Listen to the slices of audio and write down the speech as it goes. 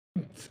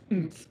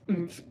Takes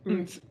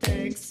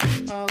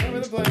all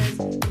over the place.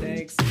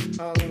 Takes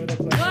all over the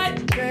place.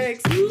 What?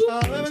 Takes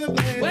all over the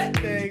place. What?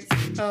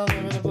 Takes all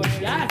over the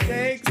place. Yes.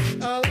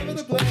 Takes all over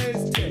the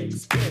place.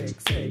 Takes all over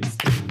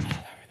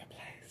the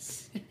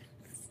place.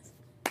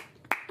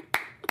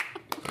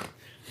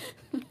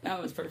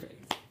 That was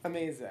perfect.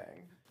 Amazing.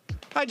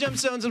 Hi,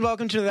 Gemstones, and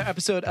welcome to another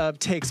episode of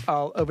Takes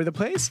All Over the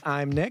Place.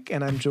 I'm Nick,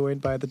 and I'm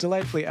joined by the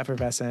delightfully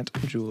effervescent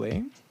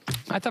Julie.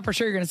 I thought for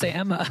sure you were going to say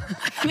Emma.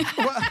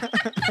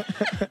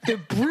 The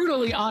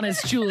brutally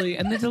honest Julie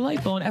and the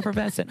delightful and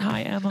effervescent.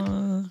 Hi,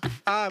 Emma.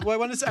 I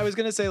was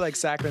going to say like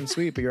saccharine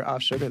sweet, but you're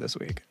off sugar this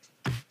week.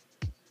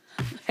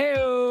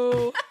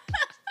 Hey-o.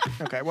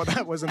 Okay, well,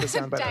 that wasn't the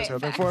soundbite I was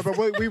hoping for, but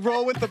we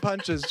roll with the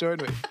punches, join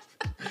me.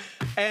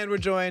 And we're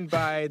joined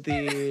by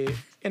the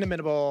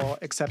inimitable,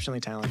 exceptionally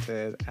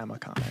talented Emma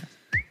Connor.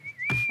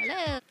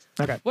 Hello.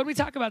 Okay. What did we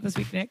talk about this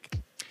week, Nick?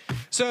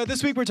 So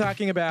this week we're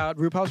talking about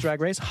RuPaul's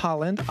Drag Race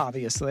Holland,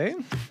 obviously.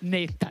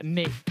 Nathan.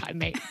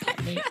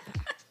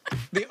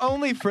 The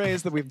only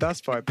phrase that we've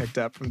thus far picked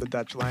up from the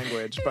Dutch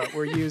language, but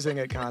we're using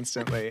it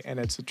constantly, and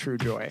it's a true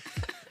joy.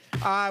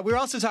 We're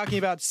also talking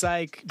about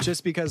Psych,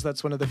 just because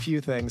that's one of the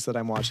few things that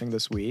I'm watching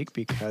this week,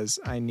 because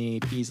I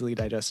need easily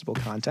digestible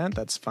content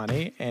that's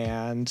funny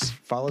and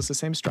follows the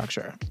same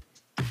structure.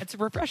 It's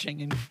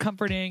refreshing and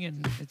comforting,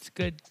 and it's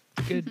good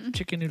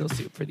chicken noodle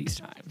soup for these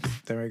times.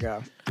 There we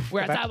go.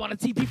 Whereas I want to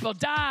see people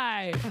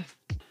die.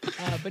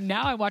 But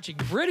now I'm watching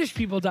British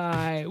people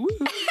die. Woo! On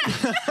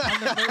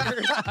the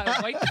Murders by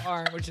White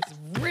Farm, which is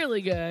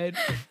really good.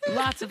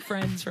 Lots of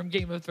friends from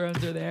Game of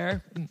Thrones are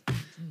there.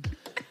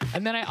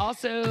 And then I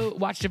also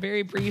watched a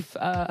very brief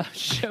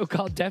show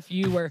called Deaf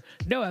U, where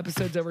no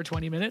episode's over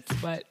 20 minutes,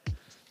 but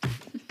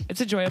it's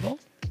enjoyable.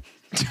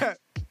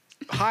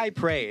 High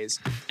praise.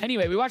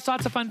 Anyway, we watched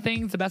lots of fun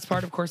things. The best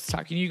part, of course, is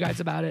talking to you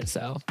guys about it.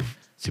 So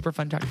super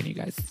fun talking to you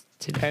guys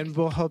today. And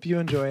we'll hope you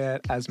enjoy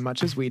it as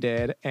much as we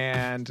did.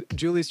 And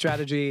Julie's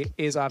strategy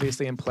is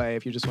obviously in play.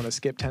 If you just want to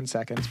skip 10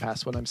 seconds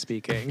past when I'm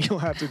speaking, you'll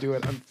have to do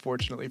it,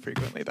 unfortunately,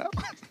 frequently, though.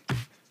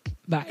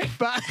 Bye.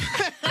 Bye.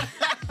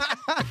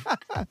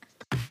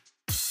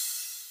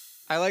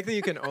 I like that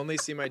you can only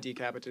see my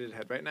decapitated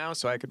head right now,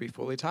 so I could be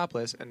fully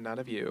topless and none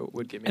of you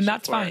would give me And shit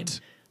that's for fine. it.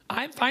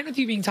 I'm fine with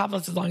you being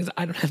topless as long as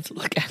I don't have to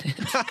look at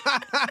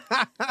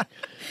it.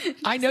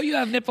 I know you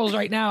have nipples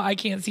right now. I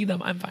can't see them.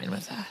 I'm fine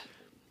with that.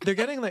 They're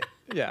getting like,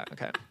 yeah,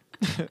 okay.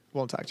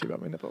 Won't talk to you about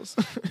my nipples.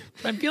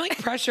 I'm feeling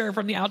pressure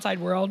from the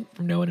outside world,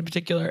 from no one in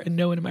particular and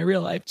no one in my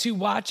real life, to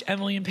watch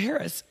Emily in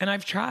Paris. And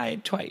I've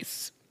tried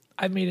twice.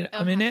 I've made it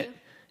a minute,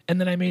 and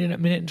then I made it a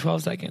minute and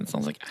 12 seconds. I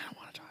was like, I don't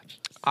want to watch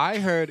this. I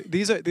heard,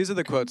 these are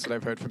the quotes that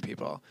I've heard from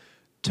people.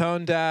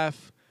 Tone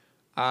deaf,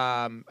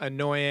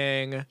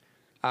 annoying,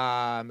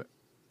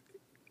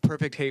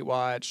 perfect hate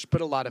watch,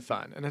 but a lot of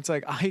fun. And it's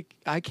like,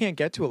 I can't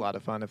get to a lot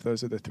of fun if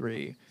those are the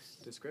three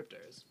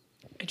descriptors.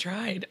 I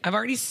tried. I've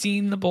already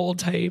seen the bold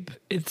type.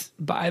 It's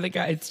by the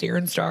guy. It's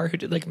Darren Star who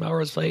did like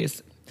Melrose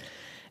Place.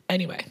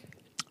 Anyway,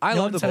 I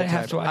love the said bold I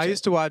have type. to watch I it.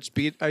 used to watch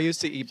I used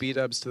to eat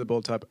B-dubs to the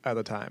bold type all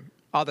the time.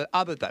 All the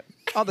time.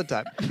 All the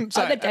time.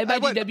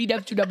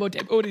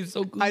 Oh, it is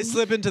so good. I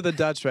slip into the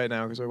Dutch right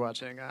now because we're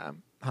watching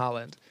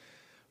Holland.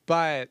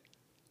 But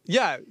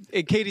yeah,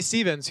 Katie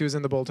Stevens, who was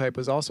in the bold type,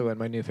 was also in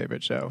my new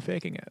favorite show,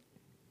 Faking It,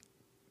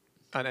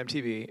 on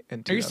MTV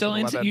in 2011. Are you still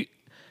into?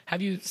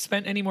 Have you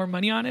spent any more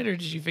money on it, or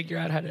did you figure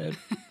out how to?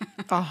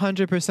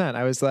 100%.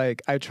 I was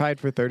like, I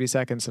tried for 30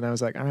 seconds, and I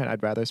was like, all right,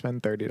 I'd rather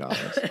spend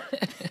 $30.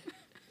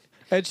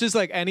 It's just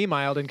like any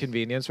mild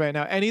inconvenience right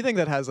now. Anything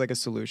that has like a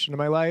solution to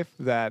my life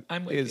that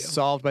is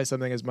solved by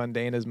something as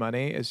mundane as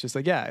money. It's just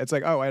like, yeah, it's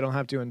like, oh, I don't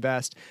have to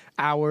invest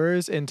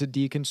hours into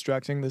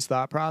deconstructing this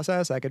thought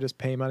process. I could just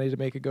pay money to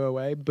make it go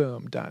away.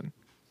 Boom, done.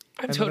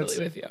 I'm totally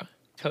with you.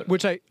 Totally.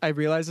 Which I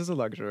realize is a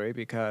luxury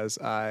because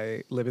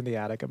I live in the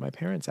attic of my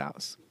parents'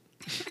 house.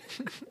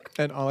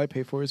 And all I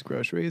pay for is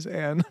groceries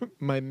and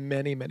my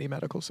many, many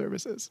medical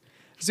services.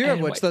 Zero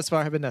of which thus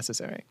far have been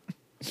necessary.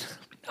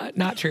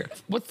 Not true.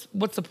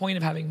 What's the point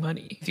of having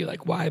money? If you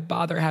like, why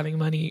bother having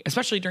money,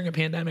 especially during a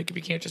pandemic, if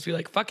you can't just be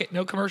like, fuck it,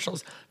 no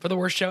commercials for the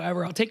worst show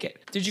ever, I'll take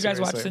it. Did you guys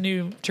watch the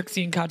new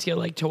Trixie and Katya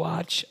Like to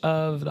Watch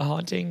of The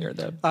Haunting or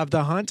the Of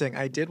The Haunting?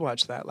 I did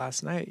watch that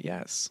last night,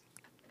 yes.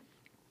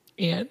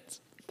 And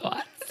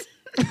thoughts?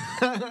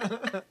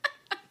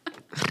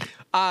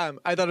 I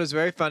thought it was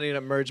very funny and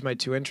it merged my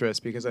two interests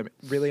because I'm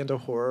really into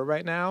horror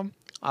right now,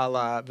 a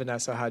la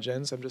Vanessa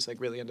Hudgens. I'm just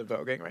like really into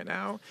voguing right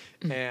now.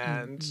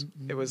 And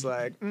it was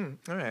like, all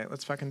right,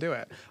 let's fucking do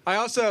it. I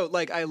also,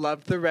 like, I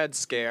loved the Red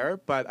Scare,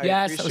 but I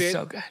appreciate... It was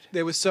so good.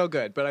 It was so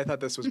good, but I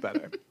thought this was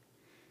better.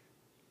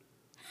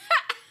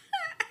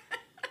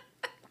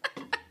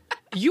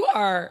 You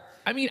are,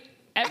 I mean,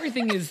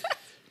 everything is,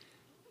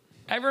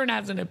 everyone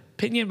has an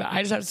opinion, but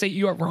I just have to say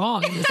you are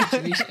wrong in this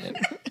situation.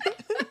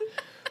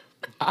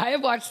 I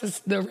have watched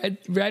the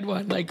red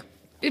one like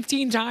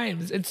 15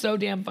 times. It's so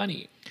damn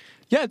funny.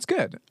 Yeah, it's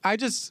good.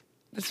 This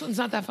one's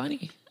not that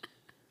funny.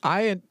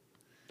 I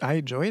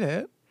enjoyed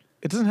it.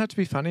 It doesn't have to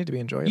be funny to be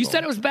enjoyable. You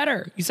said it was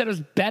better. You said it was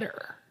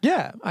better.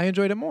 Yeah, I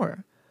enjoyed it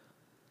more.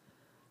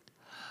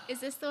 Is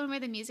this the one where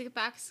the music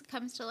box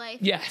comes to life?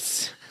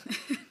 Yes.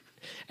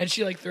 And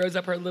she like throws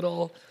up her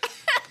little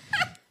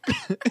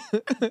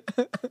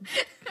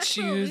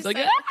shoes like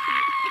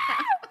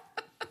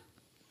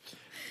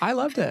I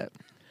loved it.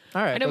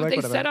 All right. I know, but like they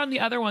whatever. said on the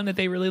other one that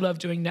they really love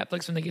doing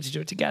Netflix when they get to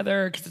do it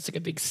together because it's like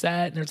a big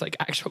set and there's like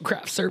actual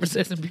craft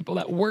services and people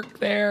that work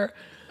there.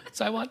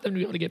 So I want them to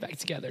be able to get back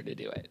together to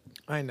do it.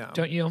 I know.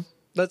 Don't you?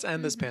 Let's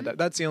end this pandemic.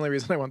 That's the only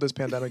reason I want this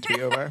pandemic to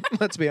be over.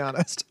 Let's be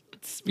honest.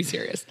 Let's be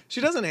serious. She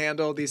doesn't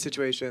handle these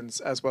situations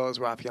as well as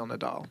Rafael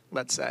Nadal,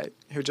 let's say,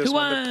 who just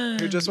won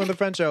the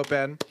French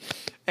Open.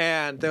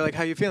 And they're like,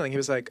 how you feeling? He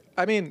was like,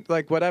 I mean,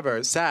 like,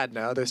 whatever. Sad,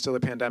 no. There's still a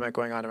pandemic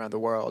going on around the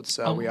world.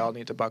 So we all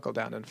need to buckle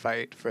down and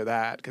fight for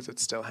that because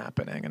it's still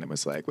happening. And it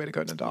was like, way to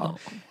go, Nadal.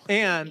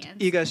 And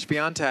Iga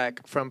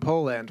Świątek from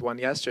Poland won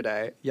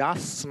yesterday.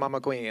 Yes,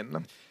 Mama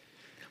Queen.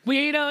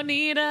 We don't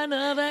need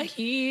another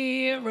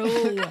hero.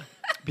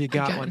 You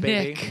got one,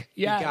 baby. Nick.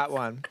 Yes. You got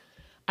one.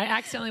 I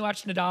accidentally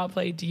watched Nadal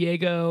play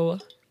Diego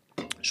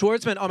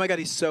Schwartzman, oh my God,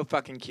 he's so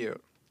fucking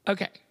cute.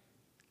 Okay.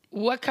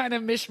 What kind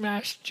of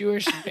mishmash,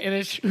 Jewish,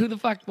 Spanish, who the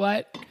fuck,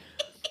 what?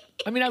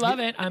 I mean, I love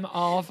it. I'm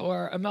all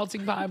for a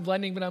melting pot and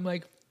blending, but I'm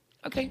like,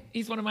 okay,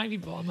 he's one of my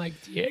people. I'm like,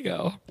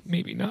 Diego,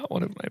 maybe not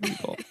one of my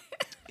people.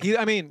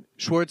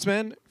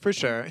 Schwartzman, for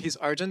sure. He's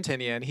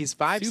Argentinian. He's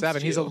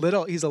 5'7". He's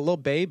a little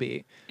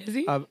baby. Is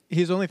he?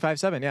 He's only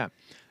 5'7", yeah.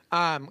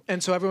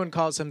 And so everyone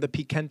calls him the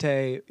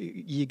Picante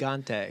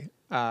Gigante,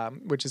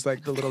 which is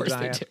like the little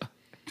giant.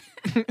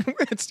 They do.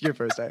 It's your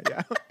first day,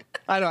 yeah.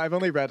 I know, I've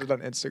only read it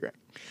on Instagram.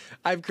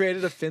 I've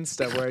created a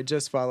Finsta where I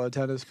just follow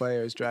tennis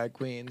players, drag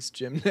queens,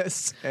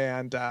 gymnasts,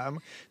 and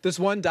this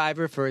one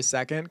diver for a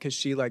second, because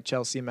she, like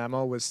Chelsea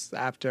Memel, was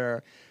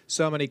after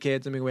so many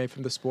kids and being away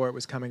from the sport,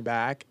 was coming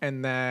back,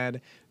 and then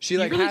she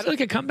really had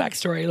like a comeback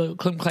story, like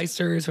Kim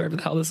Kleisters, whoever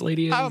the hell this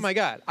lady is. Oh my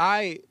God.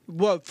 I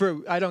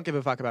don't give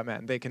a fuck about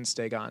men. They can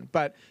stay gone.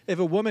 But if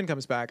a woman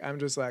comes back, I'm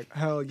just like,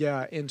 hell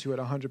yeah, into it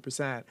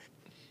 100%.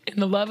 In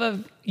the love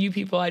of you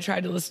people, I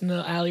tried to listen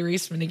to Ali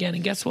Raceman again,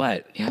 and guess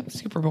what? Yeah,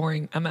 super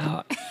boring. I'm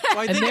out.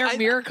 And their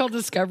miracle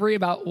discovery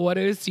about what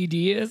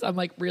OCD is, I'm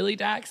like, really,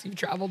 Dax? You've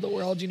traveled the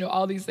world, you know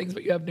all these things,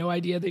 but you have no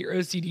idea that your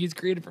OCD is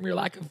created from your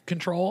lack of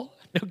control?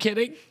 No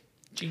kidding?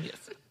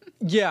 Genius.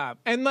 Yeah,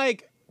 and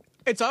like,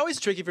 it's always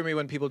tricky for me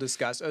when people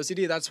discuss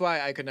OCD. That's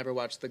why I could never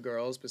watch The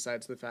Girls,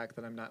 besides the fact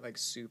that I'm not like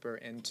super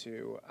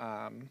into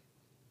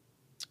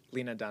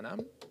Lena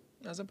Dunham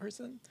as a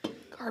person.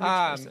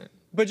 Garbage person.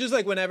 But just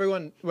like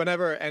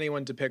whenever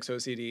anyone depicts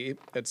OCD,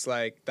 it's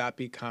like that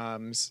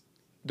becomes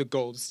the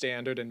gold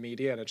standard in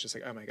media, and it's just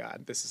like, oh my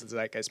God, this is the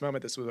zeitgeist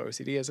moment. This is what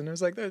OCD is, and it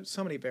was like there's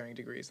so many varying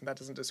degrees, and that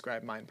doesn't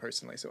describe mine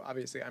personally. So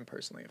obviously, I'm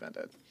personally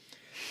offended.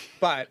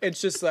 But it's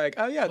just like,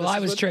 oh yeah. Well,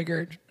 I was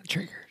triggered.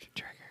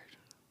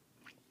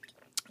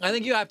 I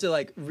think you have to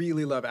like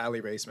really love Ali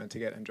Raceman to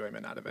get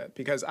enjoyment out of it,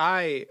 because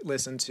I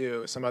listened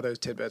to some other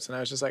tidbits and I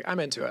was just like, I'm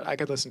into it. I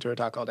could listen to her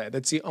talk all day.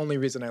 That's the only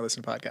reason I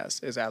listen to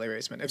podcasts is Ali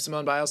Raceman. If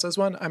Simone Biles does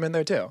one, I'm in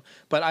there too.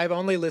 But I've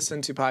only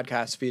listened to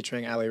podcasts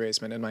featuring Ali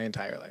Raceman in my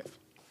entire life.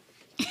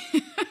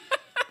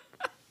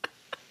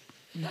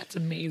 That's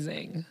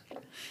amazing.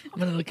 I'm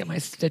going to look at my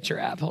Stitcher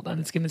app. Hold on.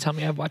 It's going to tell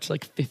me I've watched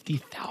like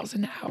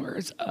 50,000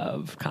 hours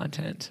of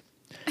content.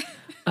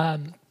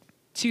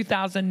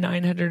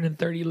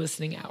 2,930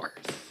 listening hours.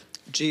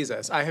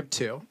 Jesus, I have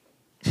 2.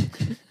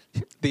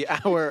 The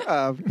hour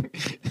of and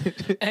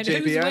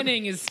JVM. Who's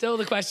winning is still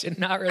the question.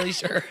 Not really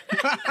sure.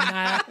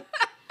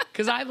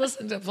 Because I've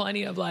listened to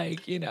plenty of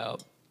like,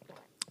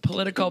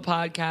 political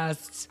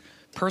podcasts,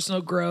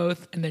 personal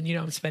growth, and then,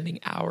 I'm spending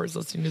hours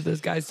listening to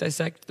those guys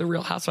dissect the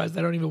Real Housewives that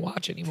I don't even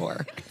watch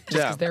anymore just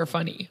because they're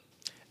funny.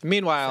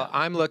 Meanwhile,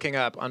 I'm looking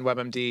up on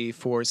WebMD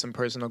for some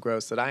personal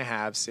growth that I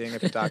have, seeing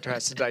if the doctor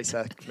has to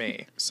dissect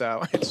me.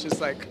 So it's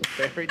just like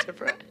very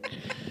different.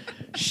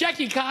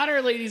 Shecky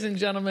Cotter, ladies and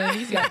gentlemen.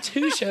 He's got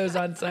 2 shows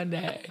on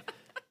Sunday.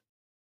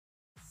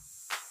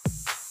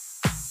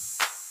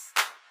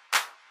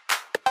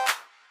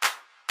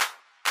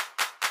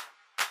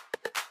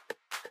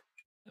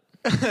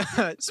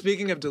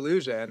 Speaking of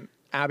delusion,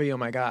 Abby, oh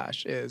my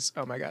gosh,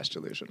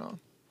 delusional.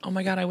 Oh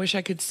my God, I wish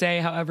I could say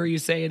however you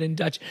say it in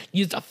Dutch.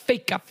 Use a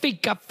fake,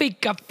 fake, I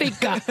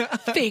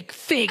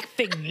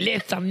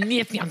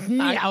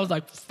was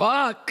like,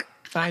 fuck.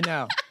 I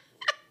know.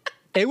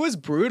 It was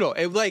brutal.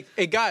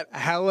 It got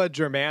hella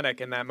Germanic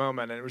in that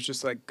moment, and it was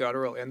just like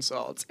guttural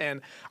insults.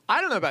 And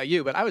I don't know about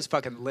you, but I was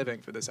fucking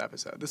living for this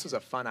episode. This was a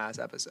fun-ass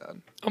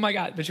episode. Oh my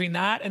God, between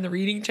that and the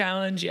reading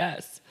challenge,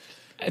 yes.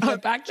 And the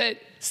fact that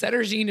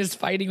Sedergine is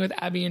fighting with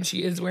Abby and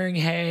she is wearing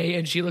hay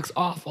and she looks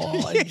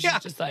awful. And she's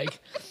just like,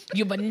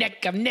 you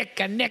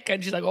nicka.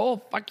 And she's like,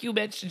 oh, fuck you,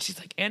 bitch. And she's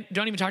like, and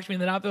don't even talk to me.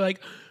 And then out there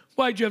like,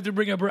 why'd you have to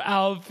bring up her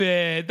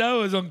outfit? That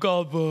was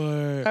uncalled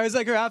for. I was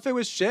like, her outfit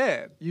was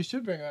shit. You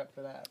should bring her up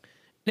for that.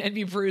 And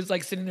Envy Peru's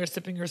like sitting there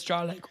sipping her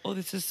straw like, oh,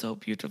 this is so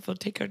beautiful.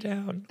 Take her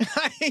down.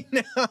 I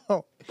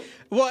know.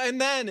 Well, and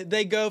then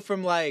they go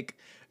from like,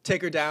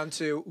 take her down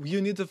to,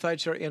 you need to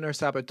fight your inner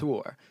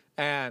saboteur.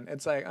 And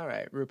it's like, all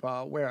right,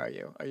 RuPaul, where are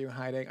you? Are you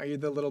hiding? Are you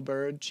the little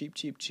bird, cheap,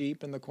 cheap,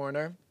 cheap in the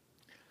corner?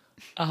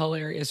 A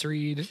hilarious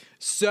read.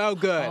 So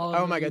good. All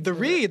Oh my God. The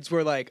reads were- reads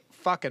were like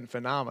fucking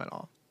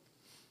phenomenal.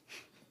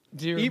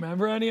 Do you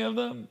remember any of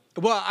them?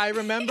 Well, I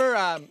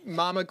remember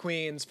Mama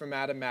Queen's from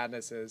Madame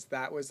Madness's.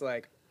 That was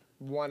like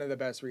one of the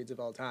best reads of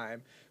all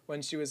time.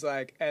 When she was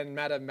like, and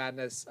Madame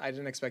Madness, I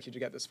didn't expect you to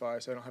get this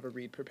far, so I don't have a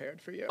read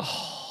prepared for you.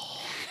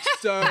 Oh,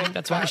 so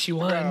That's why she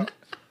won.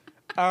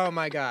 Oh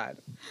my God.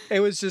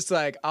 It was just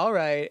like, all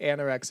right,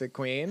 anorexic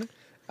queen.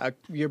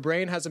 Your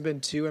brain hasn't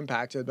been too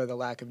impacted by the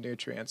lack of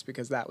nutrients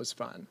because that was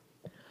fun.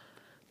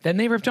 Then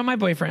they ripped on my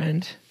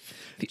boyfriend.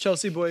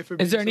 Chelsea Boy for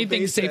Is there being so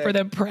anything basic. safer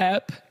than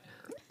prep?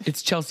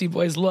 It's Chelsea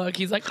Boy's look.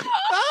 He's like,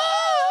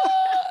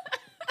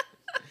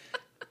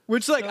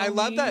 Which like so I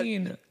love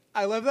mean. that.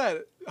 I love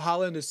that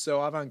Holland is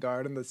so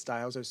avant-garde and the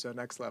styles are so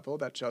next level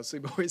that Chelsea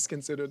Boy is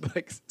considered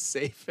like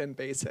safe and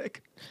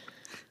basic.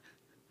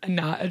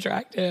 Not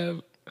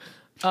attractive.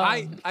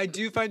 I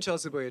do find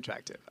Chelsea Boy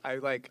attractive. I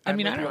like. I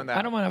mean, with you on that.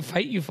 I don't want to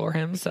fight you for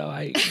him, so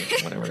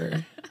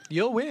whatever.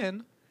 You'll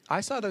win.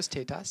 I saw those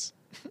tetas.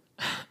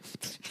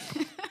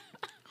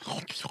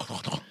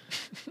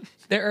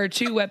 There are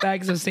 2 wet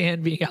bags of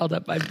sand being held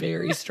up by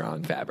very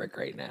strong fabric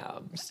right now.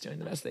 I'm just doing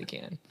the best they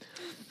can.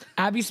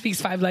 Abby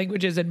speaks 5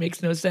 languages and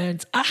makes no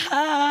sense.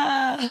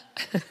 Aha!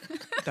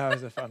 That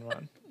was a fun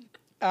one.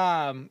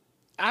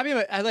 Abby,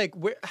 I like.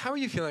 How are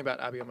you feeling about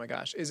Abby? Oh my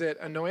gosh, is it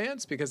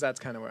annoyance? Because that's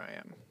kind of where I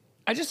am.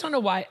 I just don't know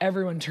why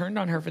everyone turned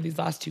on her for these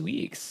last 2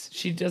 weeks.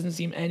 She doesn't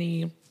seem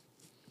any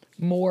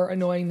more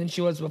annoying than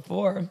she was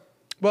before.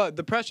 Well,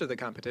 the pressure of the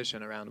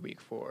competition around week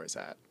 4 is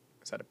at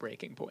a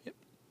breaking point.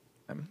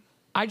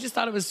 I just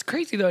thought it was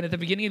crazy though. And at the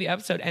beginning of the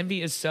episode,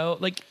 Envy is so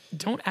like,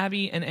 don't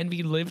Abby and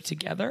Envy live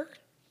together?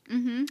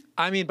 Mm-hmm.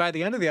 I mean, by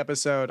the end of the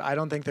episode, I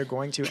don't think they're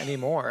going to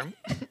anymore.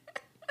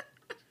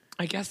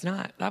 I guess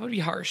not. That would be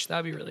harsh. That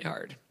would be really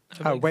hard.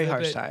 Oh, way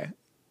harsh, Ty.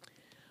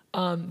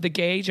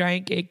 The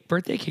giant cake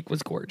birthday cake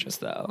was gorgeous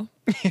though.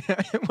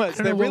 Yeah, it was.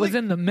 I don't know what was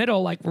in the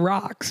middle, like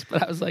rocks,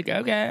 but I was like,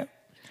 okay.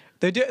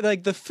 They do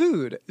like the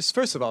food.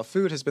 First of all,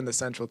 food has been the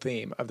central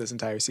theme of this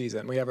entire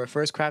season. We have our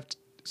first craft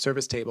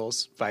service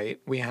tables fight.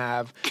 We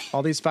have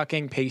all these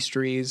fucking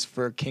pastries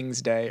for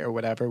King's Day or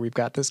whatever. We've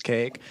got this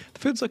cake. The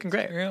food's looking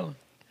great. True.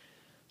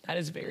 That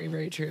is very,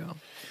 very true.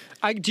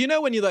 Do you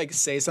know when you like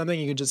say something,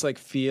 you can just like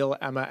feel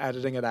Emma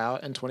editing it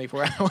out in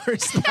 24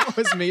 hours? That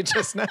was me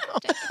just now.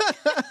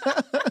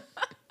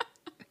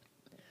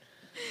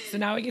 So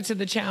now we get to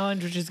the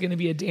challenge, which is going to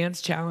be a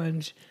dance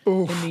challenge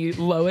in the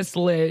lowest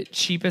lit,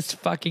 cheapest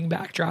fucking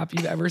backdrop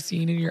you've ever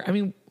seen in your. I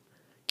mean,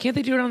 can't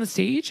they do it on the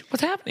stage?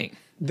 What's happening?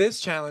 This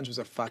challenge was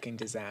a fucking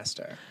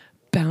disaster.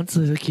 Bounce,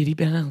 little kitty,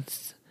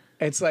 bounce.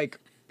 It's like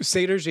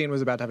Sadie Jean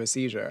was about to have a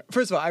seizure.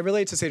 First of all, I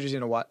relate to Sadie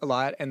Jean a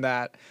lot in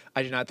that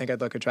I do not think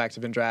I'd look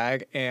attractive in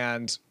drag,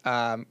 and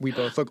we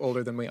both look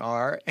older than we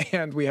are,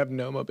 and we have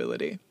no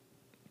mobility.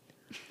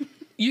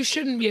 You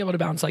shouldn't be able to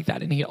bounce like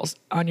that in heels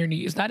on your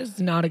knees. That is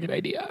not a good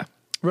idea.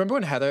 Remember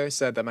when Heather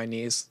said that my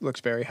knees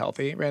looked very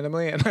healthy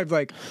randomly, and I've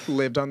like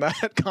lived on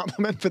that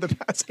compliment for the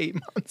past 8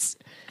 months.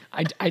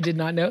 I did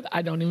not know that.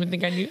 I don't even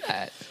think I knew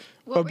that.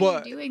 What were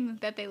you doing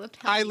that they looked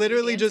healthy? I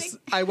literally Dancing?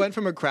 I went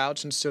from a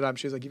crouch and stood up.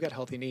 She was like, "You've got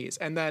healthy knees."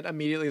 And then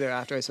immediately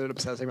thereafter, I started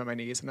obsessing about my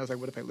knees. And I was like,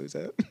 what if I lose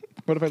it?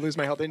 What if I lose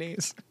my healthy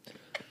knees?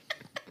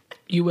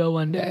 You will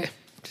one day.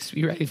 Just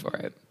be ready for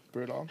it.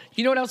 Brutal.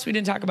 You know what else we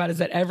didn't talk about is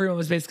that everyone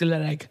was basically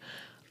like,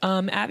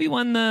 Abby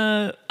won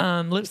the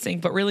lip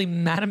sync, but really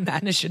Madame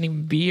Madness shouldn't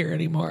even be here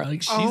anymore.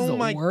 Like, she's the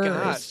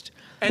worst.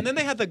 God. And then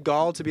they had the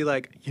gall to be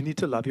like, you need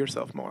to love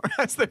yourself more.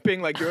 As they're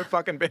being like, you're a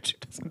fucking bitch who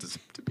doesn't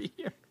deserve to be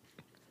here.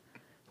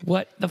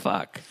 What the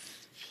fuck?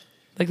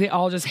 Like, they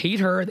all just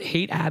hate her. They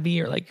hate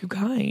Abby, or like, you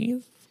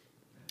guys.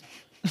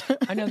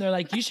 I know, they're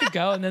like, you should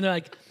go. And then they're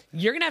like,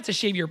 you're going to have to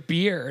shave your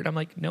beard. I'm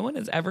like, no one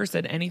has ever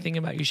said anything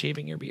about you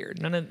shaving your beard.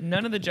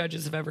 None of the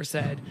judges have ever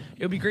said,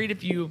 it would be great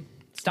if you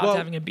stopped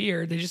having a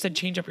beard. They just said,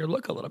 change up your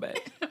look a little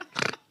bit.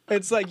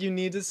 It's like, you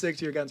need to stick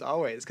to your guns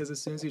always, because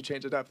as soon as you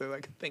change it up, they're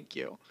like, thank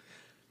you.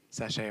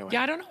 Sashay away.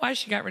 Yeah, I don't know why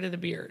she got rid of the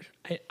beard.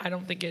 I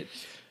don't think it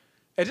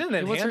didn't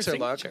was enhance her her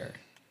look. signature.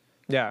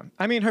 Yeah.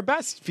 I mean, her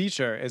best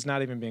feature is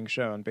not even being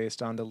shown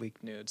based on the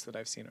leaked nudes that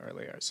I've seen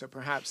earlier. So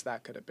perhaps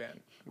that could have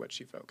been what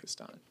she focused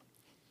on.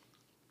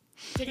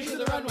 Take it to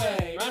the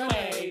runway,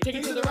 runway. Take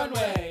it to the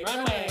runway,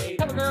 runway.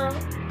 Come on, girl.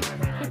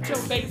 Put your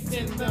face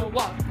in the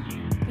walk.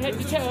 Head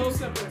to toe.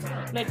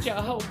 Let your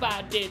whole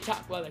body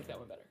talk. Well, I like that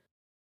one better.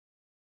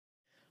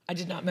 I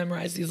did not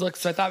memorize these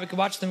looks, so I thought we could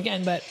watch them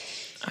again, but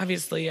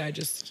obviously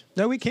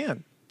No, we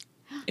can.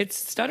 it's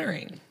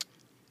stuttering.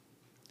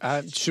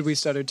 Should we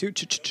stutter too?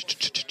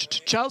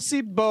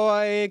 Chelsea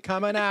Boy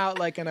coming out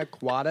like an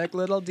aquatic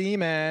little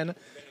demon.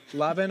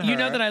 Loving her. You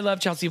know that I love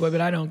Chelsea Boy,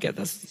 but I don't get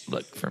this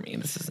look for me.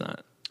 This is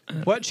not.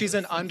 What? She's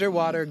an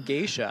underwater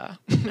geisha.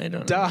 I don't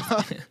know. Duh.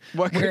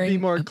 What could be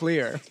Wearing- more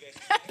clear?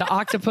 The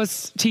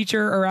octopus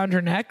teacher around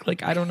her neck.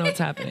 Like, I don't know what's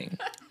happening.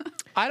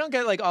 I don't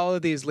get like all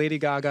of these Lady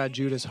Gaga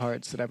Judas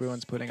hearts that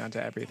everyone's putting onto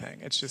everything.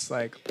 It's just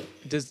like,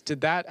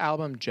 did that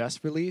album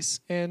just release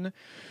in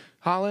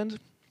Holland?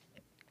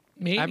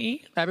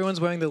 Maybe. Everyone's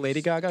wearing the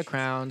Lady Gaga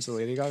crowns, the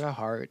Lady Gaga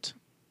heart.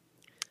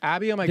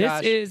 Abby, oh my this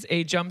gosh. This is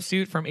a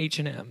jumpsuit from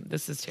H&M.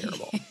 This is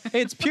terrible.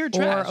 It's pure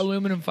trash. Or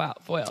aluminum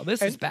foil.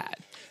 This is bad.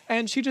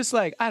 And she just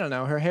like, I don't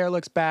know, her hair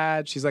looks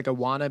bad. She's like a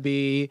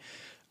wannabe.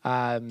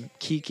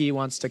 Kiki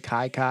wants to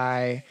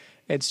kai.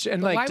 It's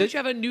and like why would you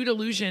have a nude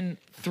illusion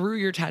through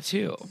your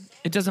tattoo?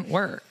 It doesn't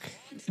work.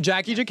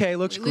 Jackie Jacquet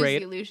looks great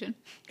the illusion.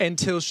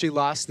 Until she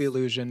lost the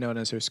illusion known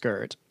as her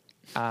skirt.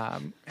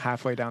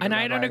 Halfway down the And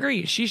runway. I don't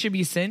agree. She should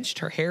be cinched.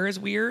 Her hair is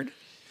weird.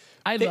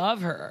 I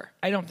love her.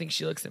 I don't think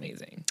she looks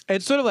amazing.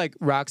 It's sort of like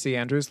Roxy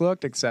Andrews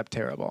looked, except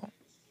terrible.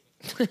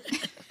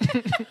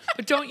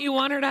 But don't you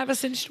want her to have a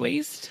cinched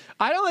waist?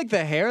 I don't like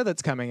the hair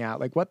that's coming out.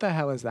 Like, what the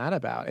hell is that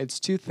about? It's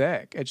too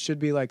thick. It should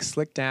be like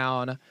slicked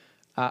down.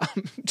 I'm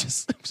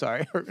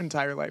sorry, her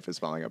entire life is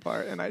falling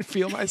apart, and I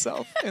feel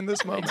myself in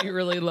this moment. I do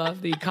really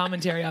love the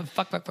commentary of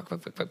fuck.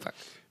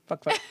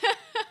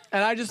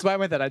 And I just went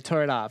with it. I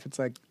tore it off. It's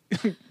like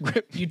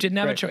you didn't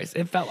have a choice.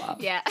 It fell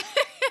off. Yeah.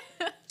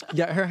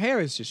 Yeah, her hair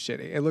is just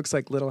shitty. It looks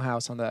like Little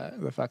House on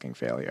the fucking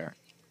Failure.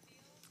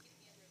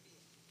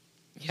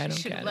 Yeah, I don't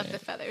She should get have left it. the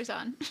feathers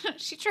on.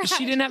 She tried.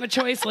 She didn't have a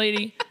choice,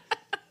 lady.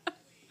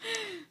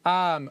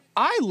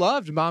 I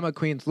loved Mama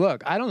Queen's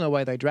look. I don't know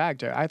why they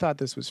dragged her. I thought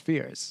this was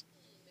fierce.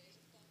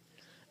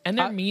 And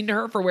they're mean to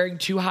her for wearing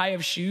too high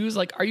of shoes.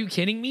 Like, are you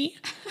kidding me?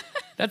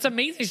 That's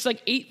amazing. She's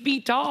like 8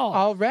 feet tall.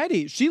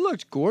 Already, she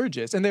looked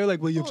gorgeous, and they were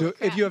like, "Well, Holy if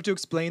crap. you have to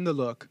explain the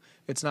look,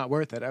 it's not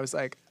worth it." I was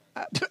like,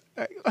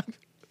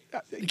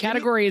 The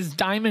category is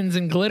diamonds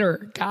and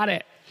glitter. Got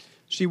it.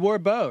 She wore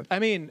both. I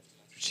mean,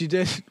 she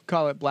did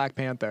call it Black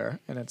Panther,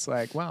 and it's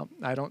like, well,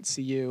 I don't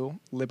see you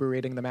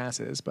liberating the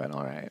masses, but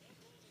all right.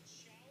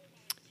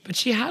 But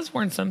she has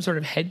worn some sort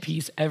of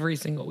headpiece every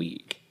single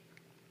week.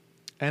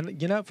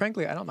 And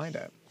frankly, I don't mind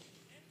it.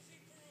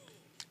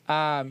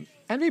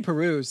 Envy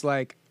Peru's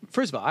like,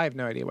 first of all, I have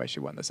no idea why she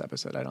won this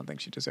episode. I don't think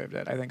she deserved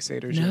it. I think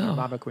Seder Jean and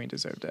Mama Queen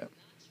deserved it.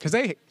 Because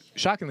they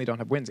shockingly don't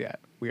have wins yet,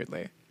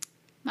 weirdly.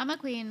 Mama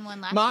Queen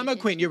won last Mama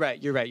week, Queen,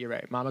 didn't you're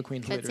right. Mama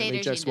Queen But literally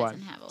Seder just Jean won.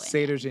 doesn't have a win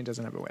Seder yet. Jean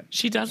doesn't have a win. She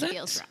she? doesn't?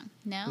 Feels wrong.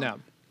 No. No.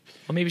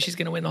 Well, maybe she's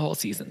going to win the whole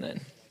season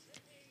then.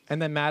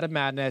 And then Madam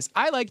Madness.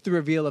 I liked the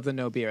reveal of the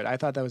no beard. I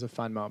thought that was a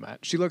fun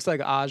moment. She looks like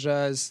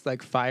Aja's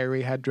like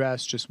fiery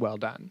headdress, just well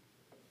done.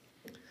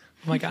 Oh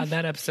my God,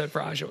 that episode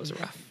for Aja was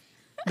rough.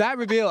 That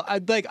reveal,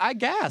 I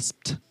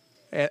gasped,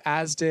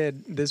 as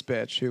did this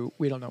bitch who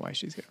we don't know why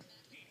she's here.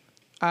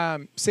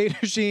 Seder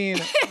Jean.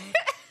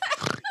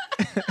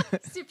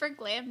 Super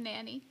glam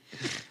nanny.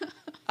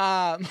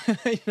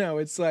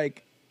 It's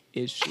like,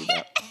 is she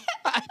though?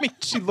 I mean,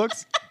 she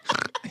looks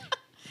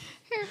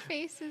Her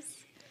face is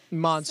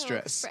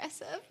monstrous. so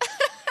expressive.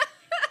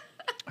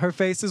 Her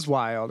face is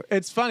wild.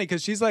 It's funny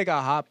because she's like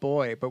a hot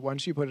boy, but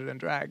once you put it in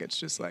drag, it's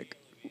just like,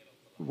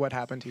 what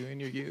happened to you in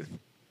your youth?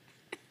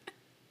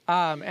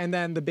 And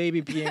then the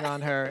baby peeing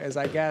on her is,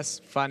 I guess,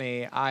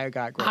 funny. I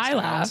got grossed I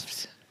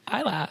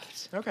out.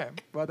 laughed. Okay,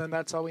 well then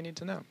that's all we need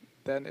to know.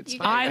 Then it's You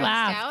funny. got I grossed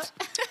laughed.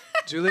 out?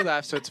 Julie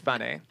laughed, so it's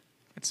funny.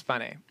 It's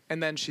funny.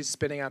 And then she's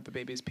spitting out the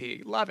baby's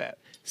pee. Love it.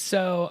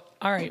 So,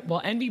 all right.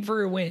 Well, Envy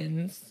Brew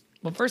wins.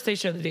 Well, first they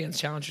show the dance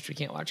challenge, which we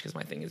can't watch because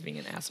my thing is being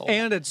an asshole.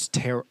 And it's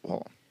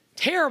terrible.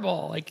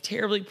 Terrible. Like,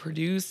 terribly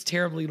produced,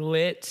 terribly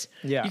lit.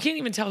 Yeah. You can't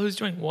even tell who's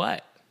doing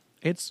what.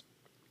 It's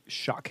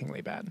shockingly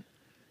bad.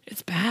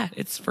 It's bad.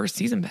 It's first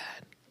season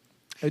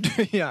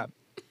bad. Yeah.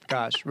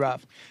 Gosh,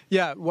 rough.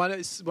 Yeah, one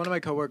of my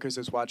coworkers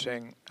is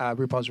watching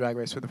RuPaul's Drag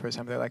Race for the first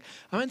time. They're like,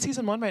 I'm in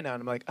season 1 right now.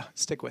 And I'm like, oh,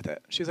 stick with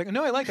it. She's like,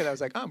 no, I like it. I was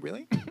like, oh,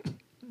 really?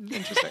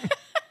 Interesting.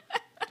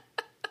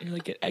 And you're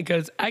like, it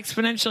goes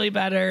exponentially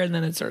better, and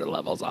then it sort of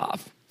levels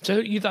off. So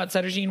you thought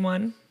Seder Jean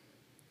won?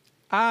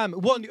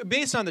 Well,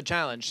 based on the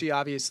challenge, she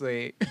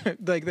obviously,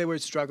 like, they were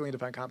struggling to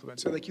find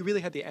compliments. So, like, you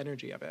really had the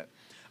energy of it.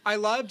 I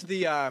loved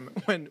the,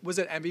 when, was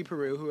it Envy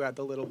Peru who had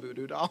the little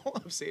voodoo doll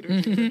of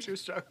Seder Jean when she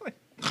was struggling?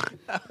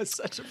 That was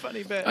such a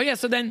funny bit. Oh, yeah.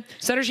 So then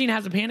Seder Jean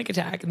has a panic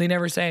attack, and they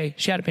never say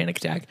she had a panic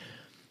attack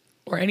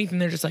or anything.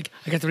 They're just like,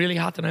 I got really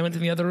hot, and I went to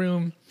the other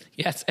room.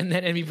 Yes. And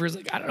then Envy Peru's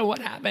like, I don't know what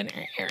happened.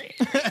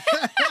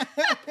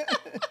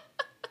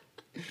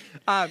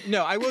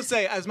 No, I will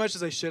say, as much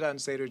as I shit on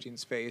Seder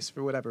Jean's face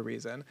for whatever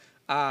reason,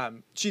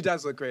 she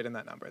does look great in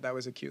that number. That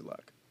was a cute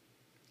look.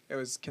 It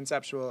was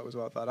conceptual. It was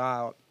well thought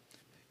out.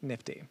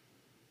 Nifty.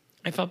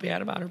 I felt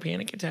bad about her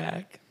panic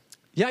attack.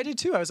 Yeah, I did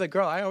too. I was like,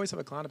 girl, I always have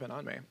a Klonopin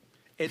on me.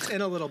 It's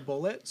in a little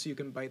bullet, so you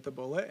can bite the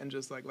bullet and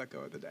just like let go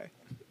of the day.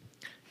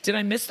 Did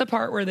I miss the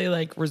part where they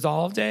like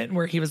resolved it and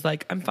where he was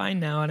like, I'm fine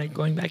now and I'm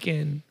going back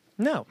in?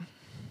 No.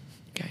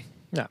 Okay.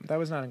 No, that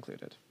was not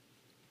included.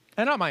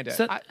 I don't mind it.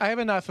 So- I have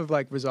enough of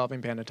like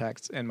resolving panic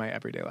attacks in my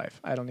everyday life.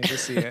 I don't need to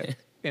see it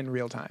in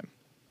real time.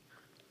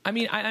 I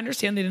mean, I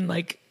understand they didn't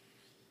like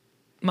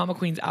Mama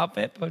Queen's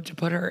outfit, but to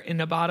put her in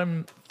the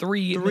bottom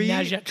three.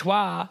 Menage a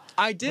trois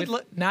I did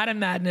with Madame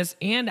Madness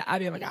and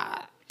Abby, I'm like,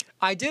 ah.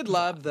 I did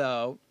love,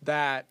 though,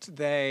 that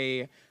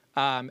they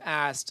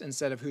asked,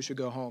 instead of who should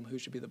go home, who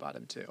should be the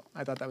bottom two.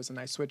 I thought that was a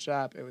nice switch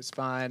up. It was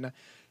fun.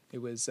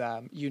 It was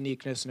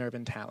uniqueness, nerve,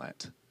 and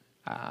talent.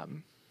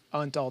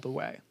 All the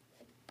way.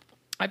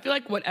 I feel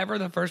like whatever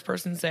the first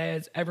person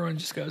says, everyone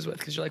just goes with,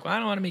 because you're like, well, I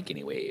don't want to make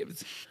any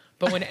waves.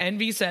 But when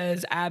Envy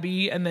says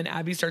Abby and then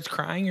Abby starts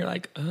crying, you're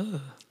like,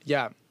 ugh.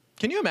 Yeah.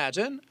 Can you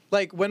imagine?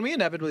 Like, when we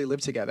inevitably live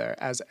together,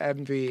 as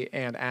Envy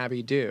and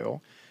Abby do,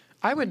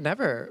 I would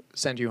never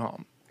send you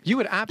home. You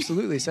would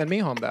absolutely send me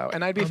home, though,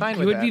 and I'd be fine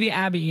with it. You would be the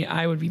Abby,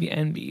 I would be the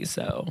Envy,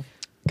 so.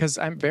 Because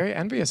I'm very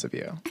envious of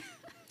you.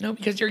 No,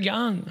 because you're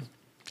young.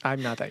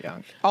 I'm not that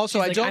young. Also,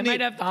 I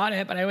might have thought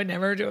it, but I would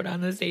never do it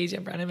on the stage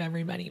in front of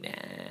everybody.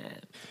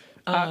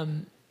 Nah.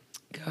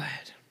 Go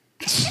ahead.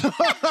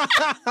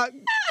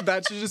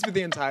 That should just be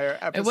the entire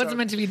episode. It wasn't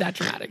meant to be that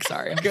dramatic.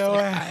 Sorry. Go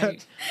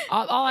ahead.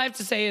 All I have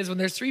to say is when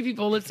there's 3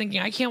 people lip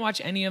syncing, I can't watch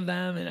any of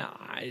them, and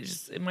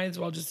it might as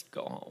well just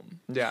go home.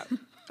 Yeah.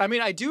 I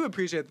mean, I do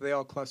appreciate that they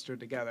all clustered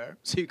together,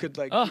 so you could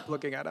keep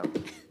looking at them.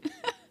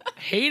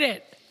 Hate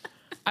it.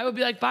 I would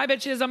be like, bye,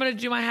 bitches. I'm going to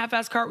do my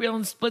half-ass cartwheel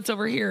and splits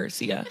over here.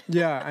 See ya.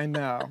 Yeah, I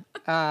know.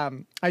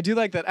 I do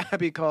like that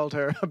Abby called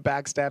her a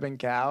backstabbing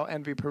cow,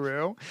 Envy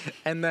Peru,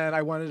 and then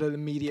I wanted an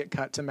immediate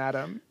cut to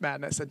Madam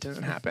Madness. That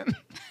didn't happen.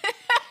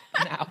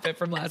 An outfit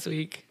from last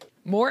week.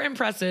 More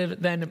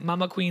impressive than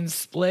Mama Queen's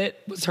split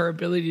was her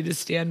ability to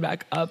stand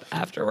back up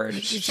afterward.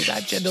 She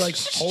had to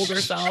hold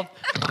herself,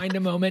 find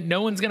a moment.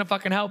 No one's going to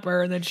fucking help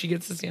her, and then she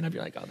gets to stand up.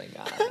 You're like, oh, thank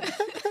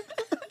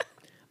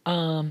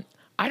God.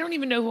 I don't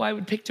even know who I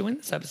would pick to win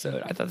this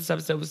episode. I thought this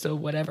episode was so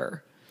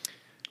whatever.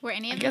 Were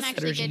any of them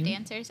actually good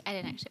dancers? I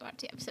didn't actually watch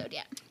the episode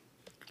yet.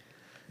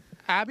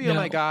 Abby, oh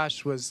my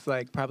gosh, was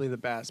probably the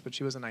best, but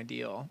she wasn't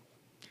ideal.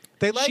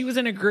 She was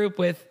in a group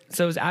with,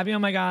 so it was Abby, oh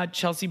my God,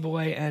 Chelsea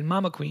Boy, and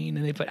Mama Queen,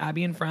 and they put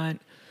Abby in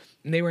front,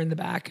 and they were in the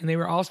back, and they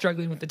were all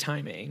struggling with the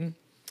timing.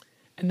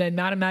 And then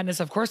Madam Madness,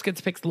 of course, gets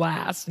picked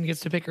last and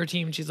gets to pick her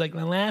team. And she's like,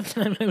 the last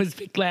time I was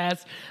picked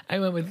last, I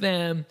went with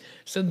them.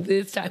 So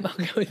this time I'll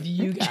go with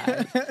you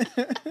guys.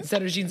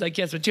 Instead of Jean's like,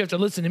 yes, but you have to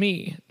listen to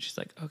me. She's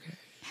like, okay.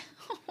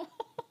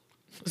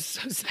 It was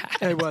so sad.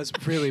 It was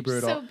really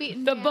brutal. So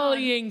beaten The down.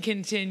 bullying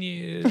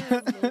continued.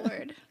 Oh,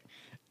 Lord.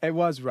 It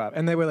was rough.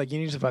 And they were like, you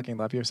need to fucking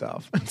love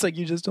yourself. It's like,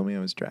 you just told me I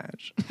was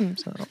trash.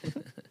 So.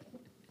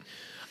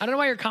 I don't know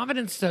why your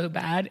confidence is so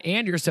bad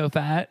and you're so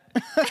fat.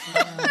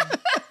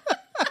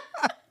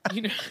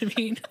 You know what I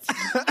mean?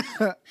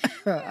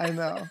 I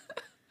know.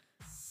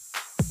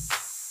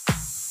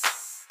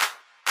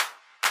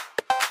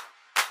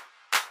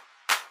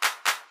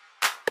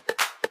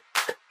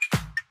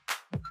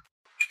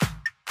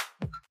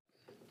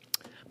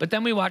 But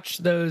then we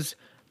watched those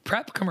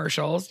prep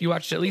commercials. You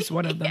watched at least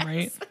one of them, Yes.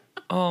 right?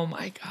 Oh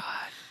my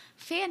God.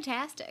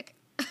 Fantastic.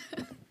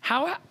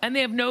 How? And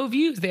they have no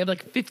views. They have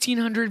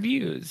 1,500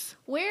 views.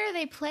 Where are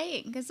they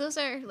playing? Because those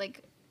are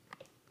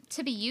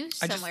to be used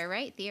somewhere,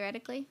 right?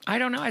 Theoretically. I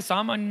don't know. I saw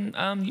them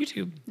on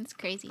YouTube. That's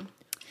crazy.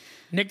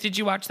 Nick, did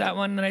you watch that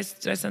one? Did I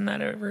send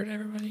that over to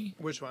everybody?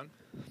 Which one?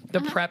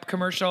 The prep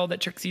commercial that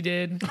Trixie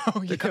did.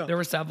 Oh, yeah. There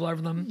were several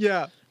of them.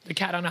 Yeah. The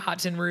cat on a hot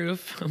tin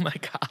roof. Oh my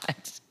God.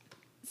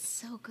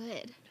 So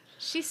good.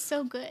 She's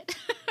so good.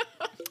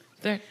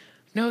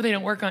 No, they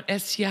don't work on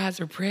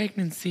STIs or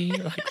pregnancy.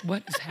 You're like,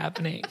 what is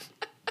happening?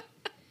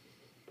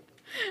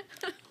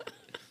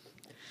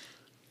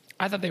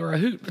 I thought they were a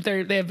hoot, but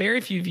they have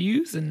very few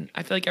views, and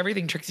I feel like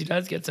everything Trixie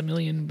does gets a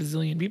million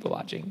bazillion people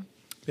watching.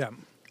 Yeah.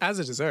 As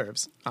it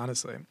deserves,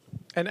 honestly.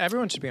 And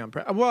everyone should be on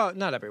prep. Well,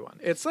 not everyone.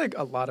 It's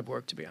a lot of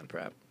work to be on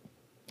prep.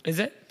 Is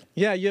it?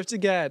 Yeah, you have to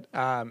get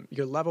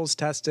your levels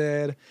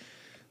tested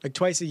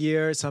twice a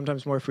year,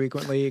 sometimes more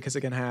frequently, because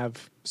it can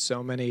have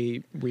so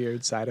many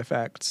weird side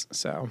effects.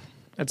 So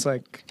it's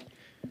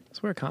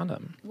let's wear a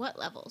condom. What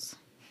levels?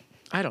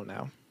 I don't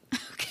know.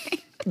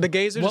 Okay. The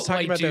gays are just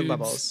talking about their dudes?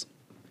 levels.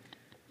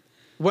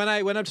 When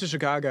I went up to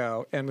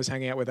Chicago and was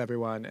hanging out with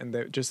everyone, and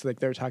they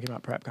were talking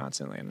about prep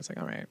constantly, and it's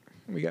all right,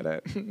 we get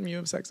it. You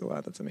have sex a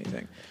lot. That's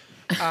amazing.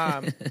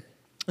 And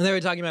they were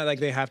talking about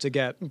they have to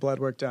get blood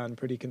work done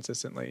pretty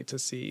consistently to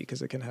see,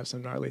 because it can have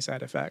some gnarly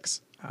side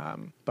effects.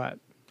 But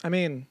I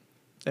mean,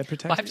 it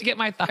protects. Well, I have to get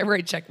my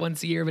thyroid checked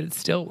once a year, but it's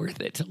still worth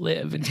it to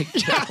live and take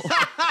the pill.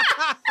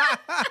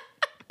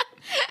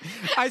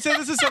 I say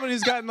this as someone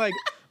who's gotten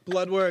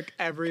blood work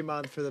every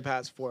month for the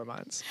past 4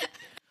 months.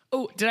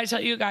 Oh, did I tell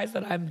you guys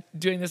that I'm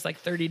doing this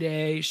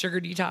 30-day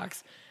sugar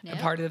detox? No. And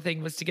part of the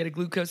thing was to get a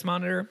glucose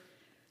monitor.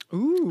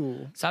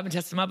 Ooh. So I've been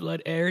testing my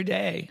blood every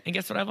day. And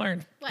guess what I've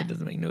learned? What? It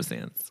doesn't make no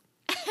sense.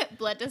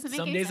 Blood doesn't make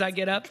Some any days sense. I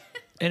get up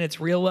and it's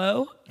real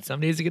low. Some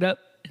days I get up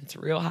and it's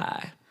real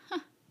high.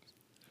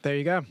 There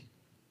you go.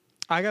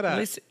 I got At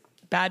least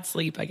bad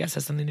sleep, I guess,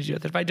 has something to do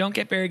with it. If I don't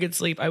get very good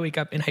sleep, I wake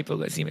up in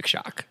hypoglycemic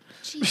shock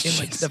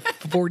Jeez. in the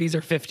 40s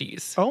or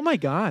 50s. Oh my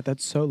God,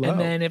 that's so low. And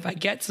then if I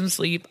get some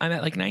sleep, I'm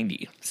at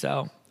 90.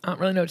 So I don't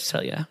really know what to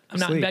tell you. I'm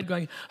not in Sleep. bed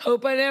going,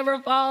 hope I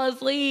never fall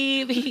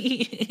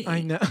asleep.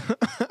 I know.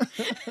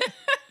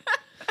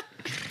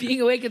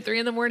 Being awake at 3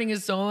 a.m.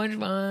 is so much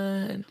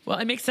fun. Well,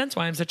 it makes sense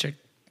why I'm such a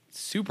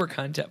super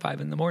cunt at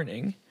 5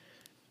 a.m.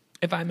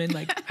 if I'm in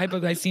like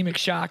hypoglycemic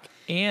shock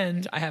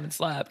and I haven't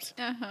slept.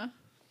 Uh-huh.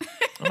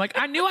 I'm like,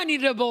 I knew I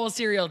needed a bowl of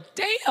cereal.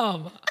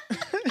 Damn.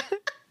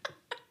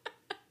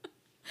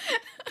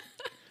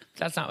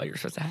 That's not what you're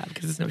supposed to have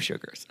because there's no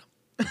sugar. So.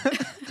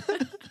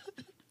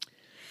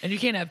 And you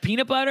can't have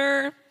peanut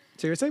butter.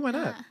 Seriously, why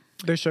not?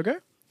 There's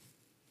sugar?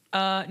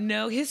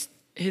 No, his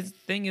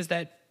thing is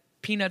that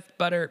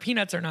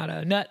peanuts are not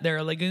a nut, they're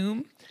a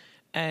legume.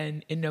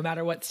 And no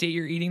matter what state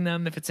you're eating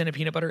them, if it's in a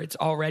peanut butter, it's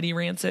already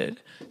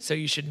rancid. So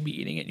you shouldn't be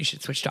eating it. You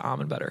should switch to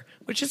almond butter,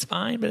 which is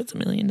fine, but it's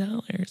 $1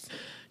 million.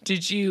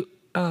 Did you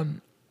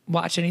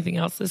watch anything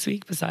else this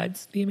week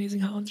besides The Amazing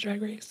Holland's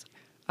Drag Race?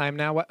 I'm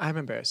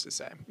embarrassed to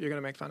say. You're going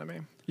to make fun of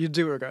me. You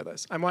do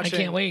regardless. I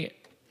can't wait.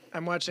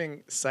 I'm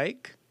watching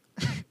Psych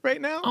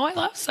right now. Oh, I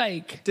love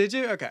Psych. Did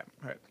you? Okay.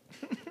 All right.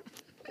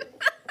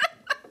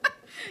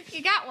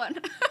 You got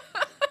one.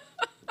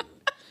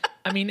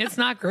 I mean, it's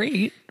not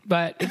great,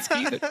 but it's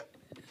cute.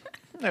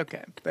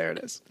 Okay, there it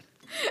is.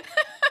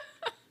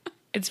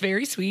 It's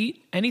very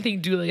sweet.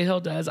 Anything Julia Hill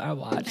does, I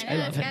watch. I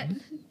love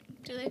him.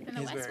 Julia from the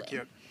He's West very Wing.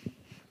 cute.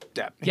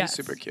 Yeah, he's Yes.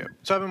 super cute.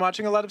 So I've been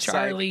watching a lot of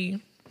Charlie.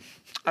 Psych.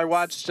 I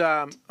watched,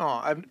 I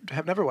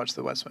have never watched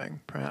The West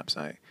Wing. Perhaps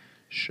I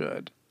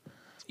should.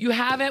 You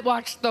haven't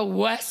watched The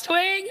West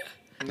Wing?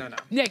 No.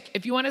 Nick,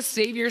 if you want to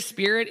save your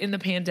spirit in the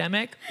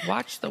pandemic,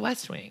 watch The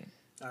West Wing.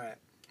 All right.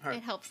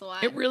 It helps a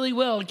lot. It really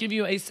will give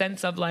you a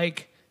sense of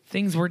like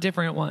things were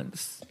different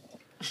once.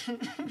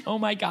 Oh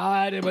my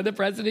God. And when the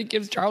president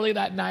gives Charlie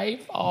that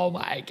knife, oh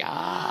my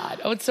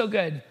God. Oh, it's so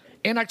good.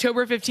 And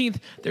October 15th,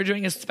 they're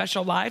doing a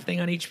special live thing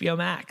on HBO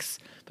Max,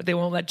 but they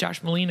won't let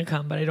Josh Molina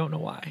come, but I don't know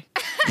why.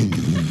 They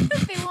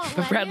won't But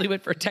let Bradley him.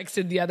 Whitford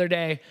texted the other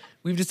day,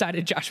 we've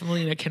decided Josh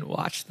Molina can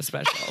watch the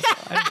special. So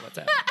I don't know what's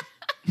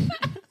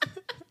happening.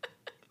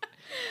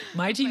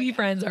 My TV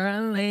friends are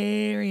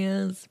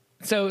hilarious.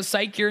 So,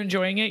 Psych, you're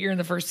enjoying it? You're in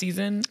the first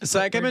season?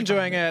 Psych, I'm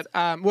enjoying it.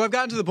 Well, I've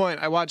gotten to the point.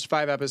 I watched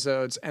 5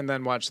 episodes and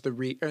then watched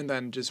and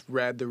then just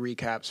read the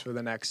recaps for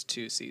the next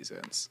 2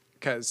 seasons.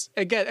 Because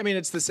again, I mean,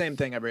 it's the same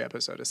thing every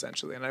episode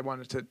essentially, and I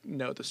wanted to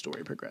know the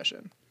story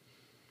progression.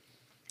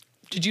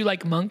 Did you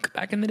like Monk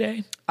back in the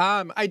day?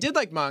 I did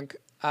like Monk.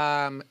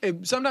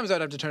 Sometimes I'd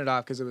have to turn it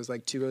off because it was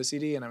like too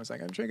OCD, and I was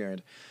like, I'm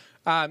triggered.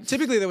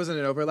 Typically, there wasn't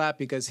an overlap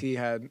because he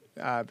had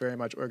very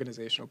much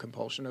organizational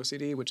compulsion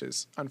OCD, which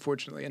is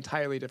unfortunately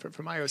entirely different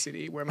from my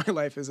OCD, where my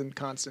life is in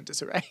constant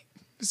disarray.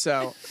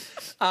 So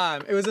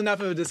it was enough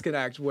of a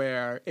disconnect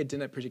where it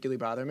didn't particularly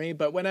bother me.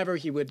 But whenever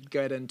he would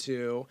get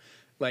into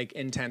like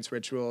intense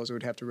rituals or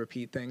would have to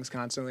repeat things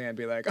constantly, I'd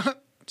be like,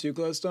 too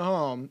close to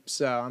home,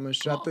 so I'm going to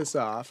shut this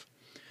off.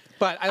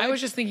 But I was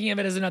just thinking of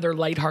it as another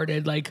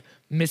lighthearted, like,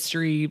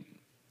 mystery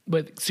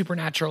with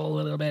supernatural a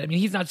little bit. I mean,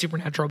 he's not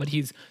supernatural, but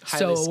he's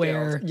so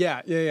aware.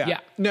 Yeah.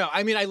 No,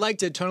 I mean, I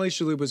liked it. Totally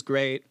Shalhoub was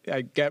great.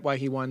 I get why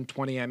he won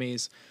 20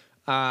 Emmys.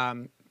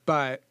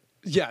 But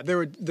yeah, there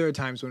were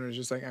times when it was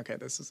just like, okay,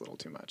 this is a little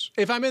too much.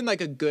 If I'm in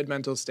like a good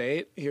mental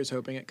state, here's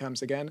hoping it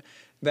comes again,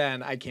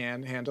 then I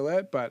can handle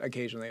it. But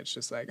occasionally it's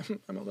just like,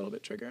 I'm a little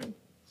bit triggered.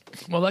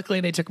 Well,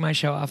 luckily they took my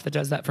show off that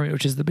does that for me,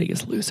 which is The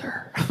Biggest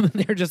Loser.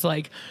 They're just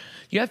like,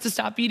 you have to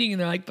stop eating.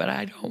 And they're like, but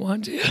I don't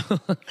want to.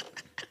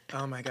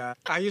 Oh my God.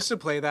 I used to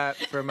play that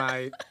for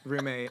my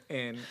roommate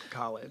in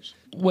college.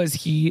 Was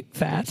he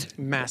fat?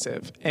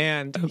 Massive.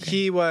 And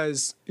he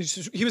was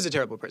a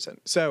terrible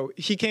person. So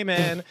he came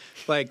in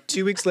like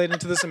 2 weeks late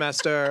into the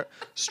semester,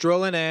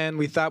 strolling in.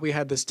 We thought we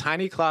had this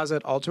tiny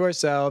closet all to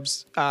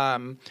ourselves.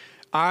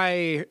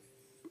 I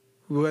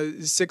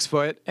was 6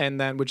 foot, and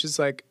then, which is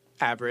like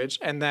average.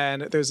 And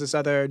then there's this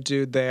other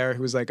dude there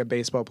who was like a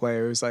baseball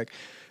player who's like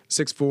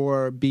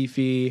 6'4",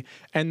 beefy.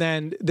 And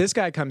then this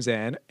guy comes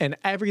in and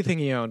everything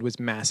he owned was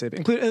massive,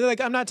 including,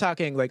 like, I'm not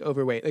talking like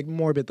overweight, like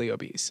morbidly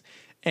obese.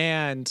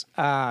 And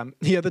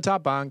he had the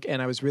top bunk,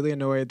 and I was really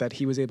annoyed that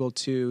he was able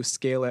to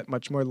scale it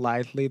much more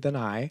lithely than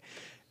I.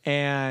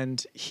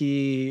 And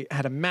he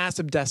had a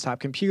massive desktop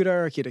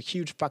computer. He had a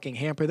huge fucking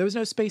hamper. There was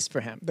no space for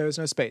him. There was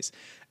no space.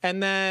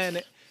 And then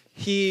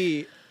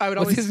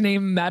Was his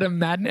name Madam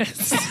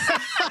Madness?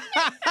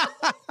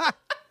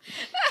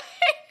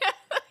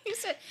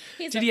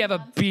 Did he have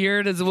a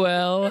beard as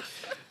well?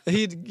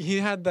 He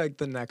had like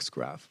the neck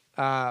scruff.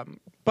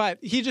 But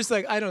he just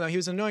like, I don't know, he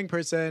was an annoying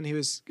person. He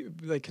was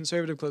like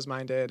conservative,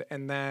 close-minded.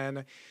 And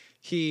then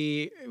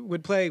he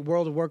would play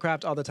World of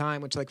Warcraft all the time,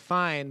 which like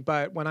fine.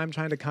 But when I'm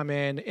trying to come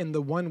in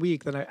the 1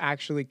 week that I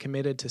actually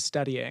committed to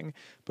studying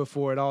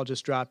before it all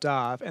just dropped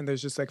off, and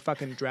there's just like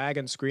fucking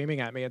dragons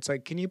screaming at me. It's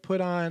like, can you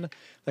put on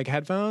like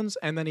headphones?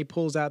 And then he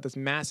pulls out this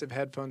massive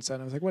headphone set.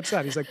 And I was like, what's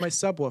that? He's like, my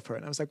subwoofer.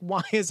 And I was like,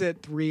 why is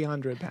it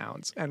 300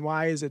 pounds? And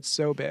why is it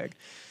so big?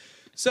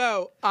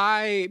 So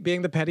I,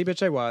 being the petty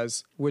bitch I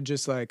was, would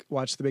just like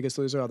watch The Biggest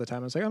Loser all the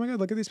time. I was like, oh my God,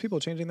 look at these people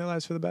changing their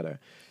lives for the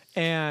better.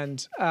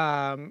 And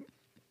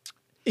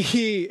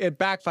it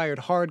backfired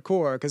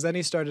hardcore, because then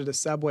he started a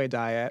Subway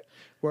diet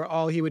where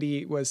all he would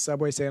eat was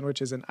Subway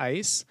sandwiches and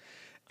ice.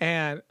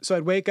 And so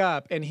I'd wake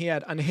up and he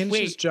had unhinged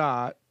his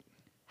jaw.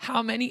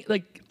 How many?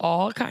 Like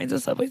all kinds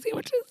of Subway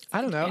sandwiches?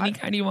 I don't know. Any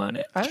kind you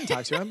wanted. I didn't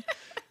talk to him.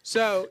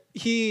 So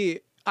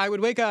I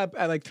would wake up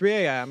at like 3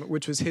 a.m.,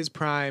 which was his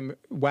prime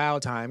wow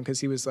time because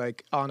he was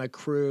like on a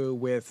crew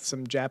with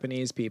some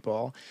Japanese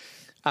people.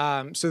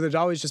 So there'd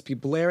always just be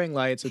blaring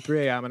lights at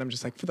 3 a.m. and I'm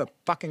just like, for the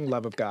fucking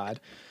love of God.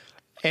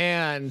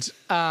 And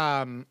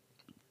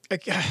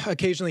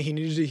occasionally he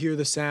needed to hear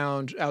the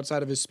sound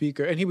outside of his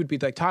speaker and he would be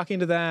like talking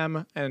to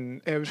them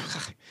and it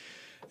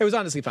was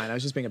honestly fine. I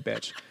was just being a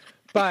bitch.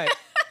 But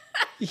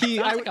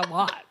Sounds like a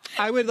lot.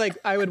 I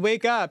would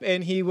wake up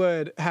and he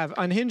would have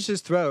unhinged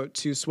his throat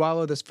to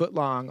swallow this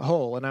foot-long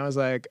hole. And I was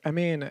like, I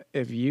mean,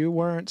 if you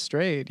weren't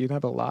straight, you'd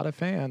have a lot of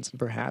fans and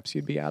perhaps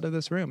you'd be out of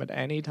this room at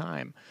any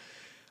time.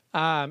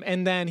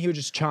 And then he would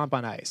just chomp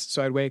on ice.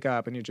 So I'd wake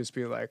up and he'd just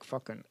be like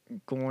fucking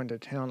going to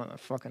town on the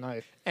fucking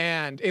ice.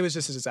 And it was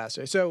just a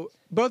disaster. So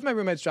both my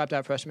roommates dropped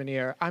out freshman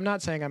year. I'm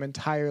not saying I'm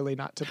entirely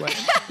not to blame.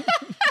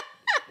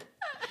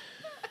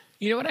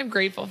 You know what I'm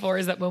grateful for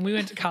is that when we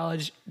went to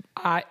college,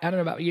 I don't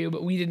know about you,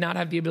 but we did not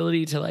have the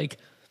ability to like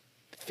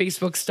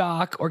Facebook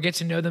stalk or get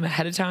to know them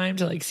ahead of time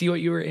to like see what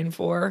you were in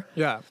for.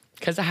 Yeah.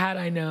 Because had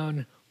I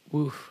known,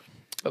 woof.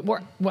 But we're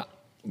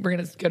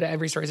going to go to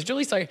every story. So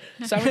Julie, sorry.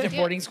 So I went to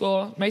boarding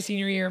school my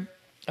senior year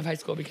of high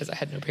school because I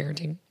had no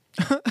parenting.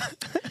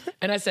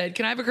 And I said,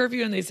 can I have a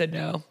curfew? And they said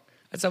no.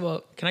 I said,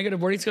 well, can I go to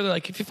boarding school? They're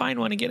like, if you find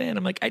one and get in.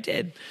 I'm like, I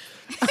did.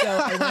 So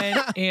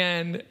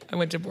I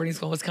went to boarding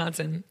school in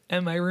Wisconsin,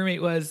 and my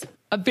roommate was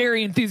a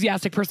very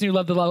enthusiastic person who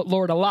loved the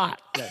Lord a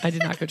lot. Yes. I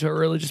did not go to a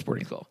religious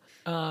boarding school.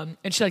 And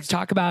she likes to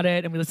talk about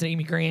it, and we listen to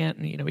Amy Grant,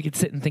 and, you know, we could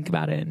sit and think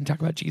about it and talk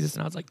about Jesus.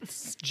 And I was like,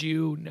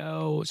 Jew,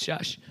 no,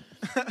 shush.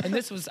 And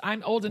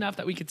I'm old enough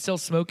that we could still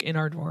smoke in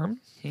our dorm.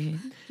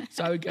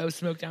 So I would go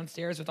smoke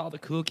downstairs with all the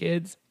cool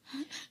kids.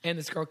 And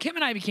this girl, Kim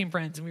and I became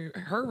friends, and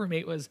her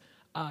roommate was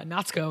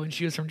Natsuko, and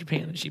she was from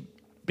Japan, and she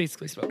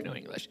basically spoke no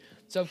English.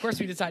 So, of course,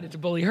 we decided to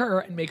bully her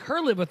and make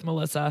her live with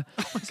Melissa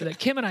so that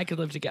Kim and I could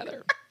live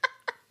together.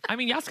 I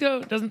mean,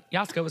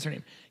 Yasuko was her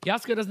name.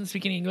 Yasuko doesn't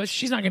speak any English.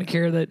 She's not going to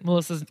care that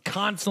Melissa's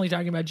constantly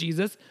talking about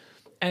Jesus.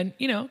 And,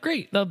 you know,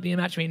 great. They'll be a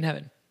match made in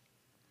heaven.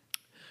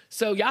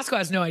 So Yasuko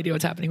has no idea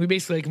what's happening. We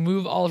basically like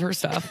move all of her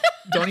stuff.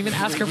 Don't even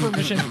ask her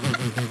permission.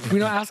 We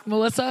don't ask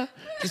Melissa.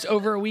 Just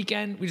over a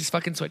weekend, we just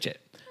fucking switch it.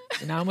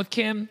 So now I'm with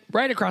Kim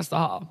right across the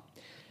hall.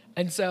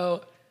 And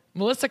so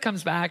Melissa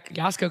comes back,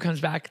 Yasuko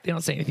comes back. They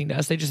don't say anything to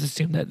us. They just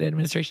assume that the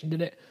administration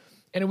did it.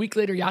 And a week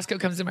later, Yasuko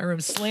comes in my room,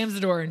 slams the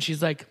door, and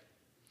she's like,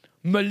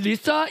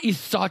 Melissa is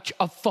such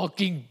a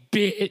fucking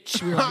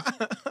bitch. We were like,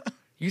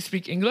 you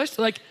speak English?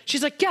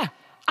 She's like, yeah,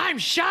 I'm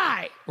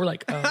shy. We're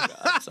like, oh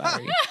God,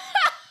 sorry.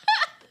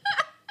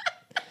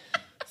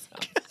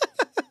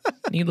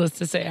 Needless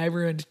to say, I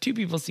ruined two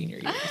people's senior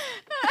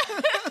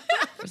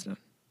years.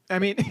 I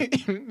mean,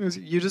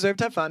 you deserve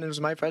to have fun. It was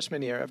my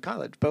freshman year of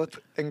college, both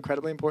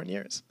incredibly important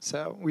years.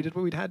 So we did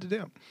what we'd had to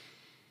do.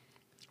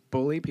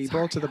 Bully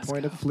people to the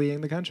point of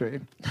fleeing the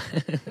country.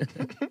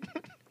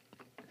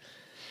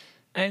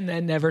 And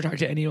then never talk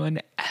to anyone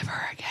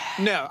ever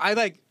again. No, I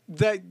like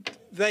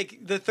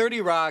the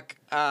 30 Rock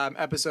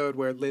episode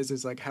where Liz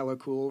is like hella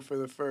cool for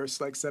the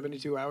first like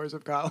 72 hours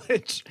of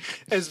college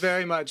is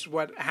very much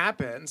what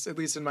happens, at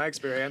least in my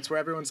experience, where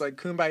everyone's like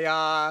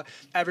kumbaya,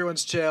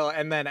 everyone's chill,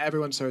 and then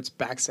everyone starts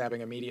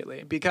backstabbing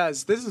immediately.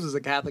 Because this is a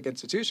Catholic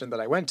institution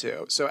that I went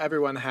to, so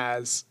everyone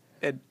has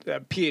a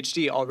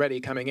PhD already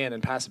coming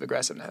in passive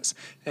aggressiveness,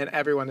 and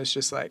everyone is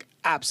just like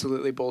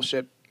absolutely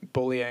bullshit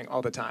bullying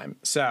all the time.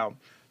 So,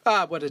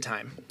 what a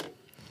time.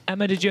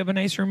 Emma, did you have a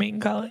nice roommate in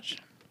college?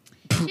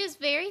 She was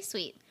very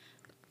sweet.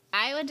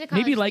 I went to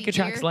college. Maybe like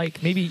attracts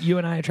like. Maybe you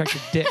and I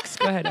attracted dicks.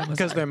 Go ahead, Emma.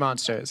 Because they're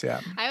monsters,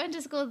 yeah. I went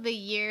to school the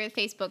year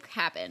Facebook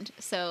happened.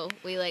 So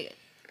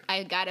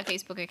I got a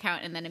Facebook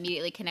account and then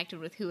immediately connected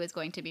with who was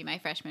going to be my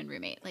freshman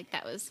roommate. Like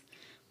that was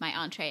my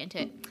entree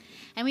into it.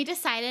 And we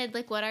decided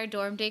like what our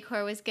dorm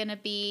decor was going to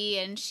be.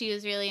 And she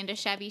was really into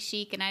shabby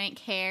chic and I didn't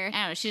care. I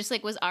don't know. She just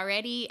like was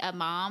already a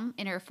mom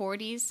in her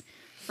 40s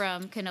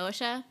from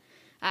Kenosha.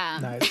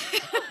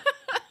 Nice.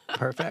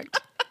 Perfect.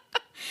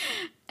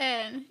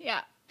 And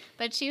yeah,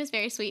 but she was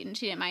very sweet and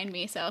she didn't mind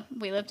me, so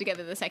we lived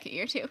together the second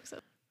year too. So,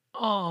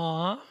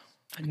 aww,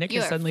 Nick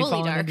is suddenly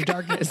falling into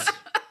darkness.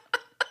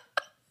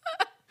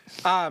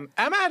 Emma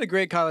had a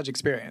great college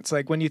experience.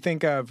 Like when you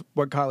think of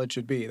what college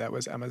should be, that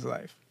was Emma's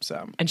life.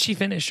 So, and she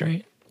finished,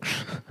 right?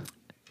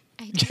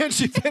 Yeah,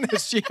 she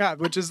finished, yeah,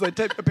 which is like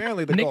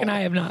apparently the Nick goal. And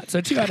I have not.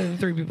 So 2 out of the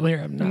 3 people here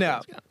have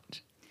not.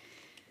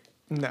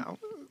 No.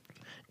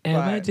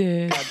 Emma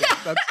did.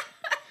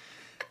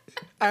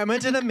 Emma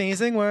did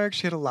amazing work.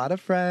 She had a lot of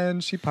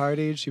friends. She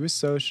partied. She was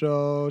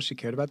social. She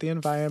cared about the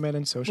environment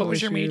and social issues. What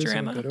was your major,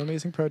 Emma? Go to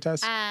amazing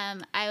protests. I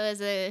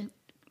was a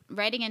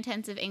writing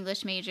intensive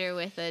English major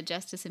with a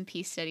justice and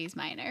peace studies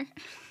minor.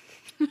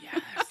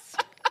 Yes.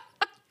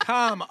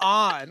 Come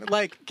on.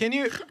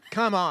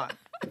 Come on.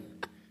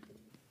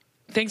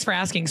 Thanks for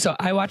asking. So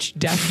I watched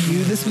Deaf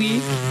U this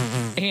week,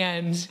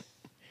 and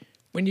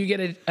when you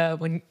get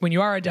when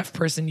you are a deaf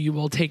person, you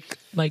will take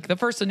like the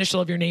first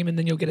initial of your name, and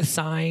then you'll get a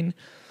sign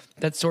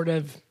that sort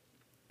of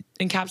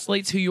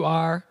encapsulates who you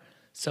are.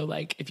 So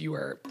like if you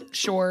were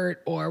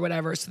short or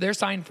whatever, so they're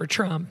signed for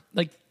Trump.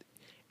 Like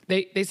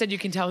they said you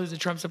can tell who's a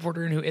Trump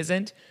supporter and who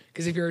isn't.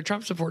 Because if you're a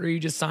Trump supporter, you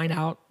just sign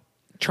out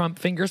Trump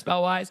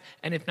fingerspell wise.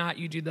 And if not,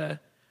 you do the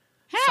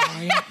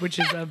sign, which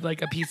is of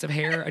like a piece of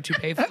hair, a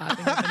toupee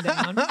flapping up and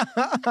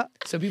down.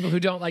 So people who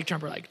don't like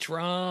Trump are like,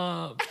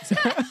 Trump. So,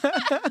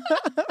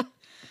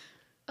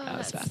 that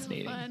was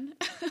fascinating. So fun.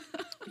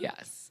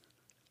 Yes.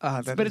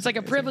 But it's like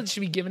a privilege to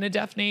be given a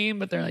deaf name,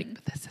 but they're like,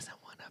 but this isn't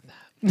one of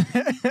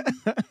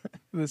them.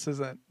 This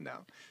isn't.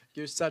 No,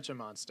 you're such a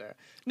monster.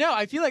 No,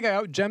 I feel like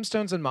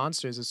gemstones and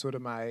monsters is sort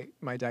of my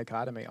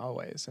dichotomy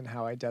always, and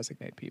how I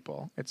designate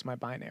people. It's my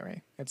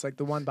binary. It's like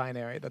the one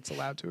binary that's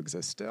allowed to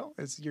exist still.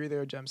 Is you're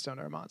either a gemstone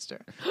or a monster.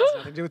 It has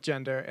nothing to do with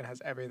gender. It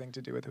has everything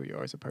to do with who you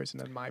are as a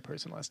person in my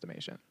personal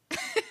estimation.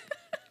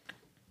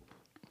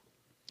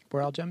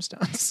 We're all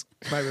gemstones.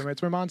 My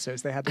roommates were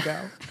monsters. They had to go.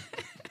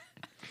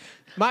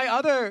 My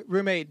other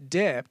roommate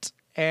dipped,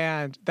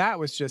 and that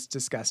was just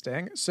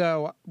disgusting.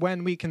 So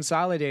when we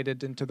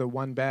consolidated into the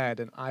one bed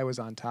and I was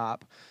on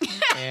top,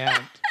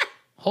 and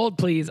Hold,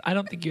 please. I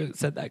don't think you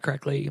said that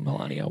correctly,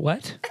 Melania.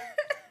 What?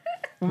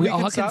 We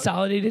all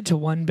consolidated to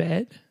one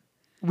bed?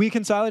 we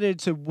consolidated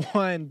to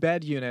one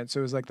bed unit, so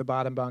it was like the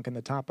bottom bunk and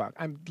the top bunk.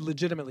 I'm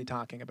legitimately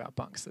talking about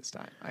bunks this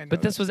time. I know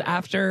But this was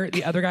after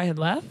the other guy had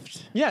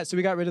left? Yeah, so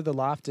we got rid of the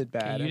lofted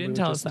bed. You didn't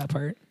tell us that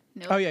part.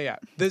 Nope. Oh, yeah.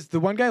 The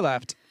one guy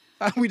left.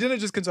 We didn't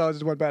just consolidate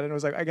to one bed, and it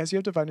was like, I guess you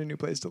have to find a new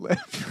place to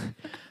live.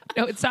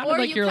 No, it sounded Or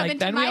like you you're come like,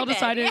 into then we my all bed.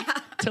 decided Yeah.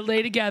 to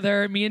lay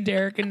together, me and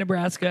Derek in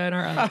Nebraska and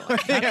our other.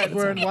 Yeah,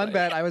 we're in one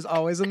bed. I was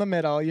always in the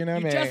middle, you know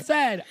You me. just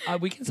said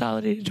we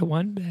consolidated to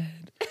one bed.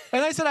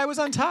 And I said I was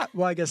on top.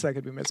 Well, I guess that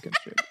could be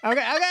misconstrued.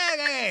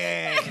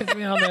 Okay. Because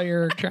we all know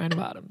you're trying to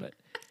bottom, but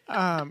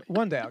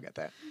One day I'll get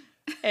there.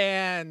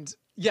 And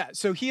yeah,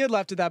 so he had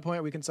left at that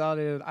point. We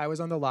consolidated. I was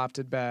on the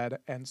lofted bed.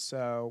 And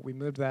so we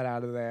moved that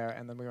out of there.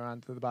 And then we were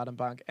on to the bottom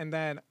bunk. And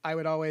then I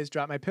would always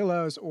drop my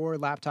pillows or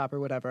laptop or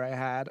whatever I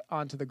had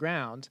onto the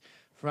ground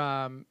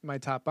from my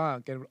top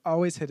bunk. And it would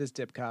always hit his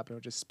dip cup and it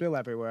would just spill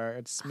everywhere.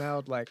 It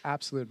smelled like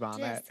absolute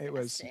vomit. It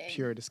was Disgusting.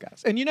 pure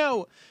disgust. And you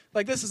know,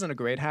 like this isn't a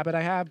great habit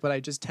I have, but I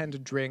just tend to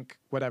drink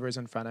whatever's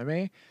in front of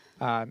me.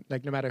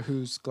 Like no matter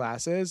whose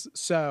glass is.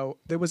 So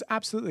there was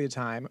absolutely a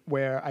time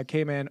where I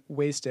came in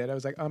wasted. I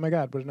was like, oh my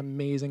God, what an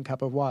amazing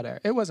cup of water.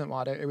 It wasn't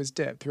water, it was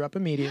dip. Threw up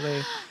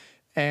immediately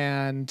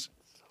and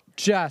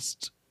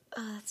just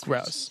That's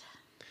gross.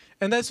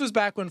 And this was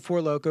back when Four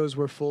Locos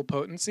were full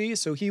potency.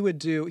 So he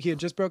had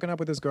just broken up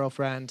with his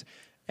girlfriend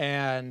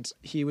and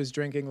he was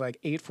drinking like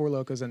 8 Four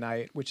Locos a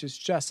night, which is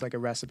just like a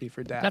recipe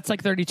for death. that's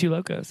like 32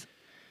 locos.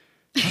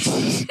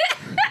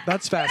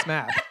 That's fast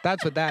math.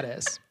 That's what that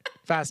is.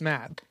 Fast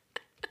math.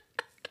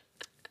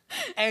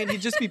 And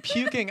he'd just be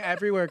puking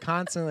everywhere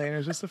constantly, and it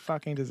was just a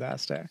fucking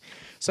disaster.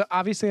 So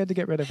obviously I had to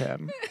get rid of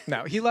him.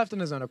 No, he left on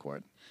his own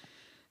accord.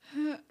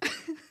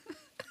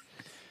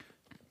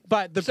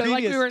 But the So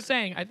previous... like we were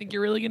saying, I think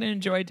you're really going to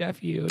enjoy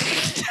Deaf You.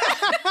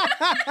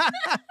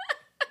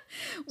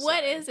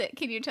 What is it?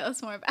 Can you tell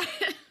us more about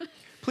it?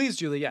 Please,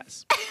 Julie,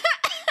 yes.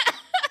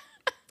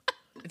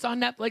 It's on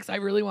Netflix. I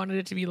really wanted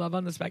it to be Love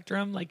on the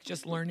Spectrum, like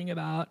just learning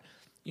about,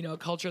 you know, a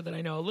culture that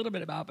I know a little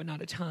bit about, but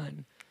not a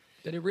ton.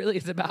 But it really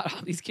is about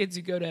all these kids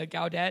who go to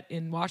Gaudet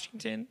in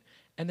Washington,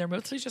 and they're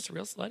mostly just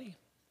real slutty.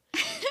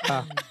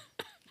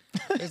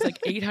 There's like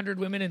 800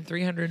 women and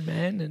 300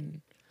 men,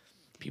 and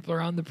people are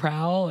on the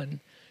prowl,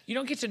 and you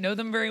don't get to know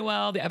them very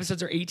well. The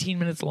episodes are 18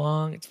 minutes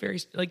long. It's very,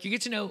 like, you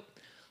get to know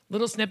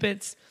little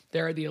snippets.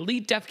 There are the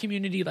elite deaf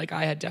community, like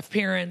I had deaf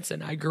parents,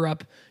 and I grew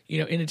up, you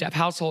know, in a deaf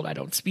household. I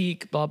don't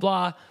speak, blah,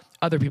 blah.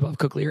 Other people have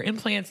cochlear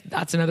implants.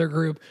 That's another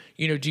group.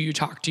 You know, do you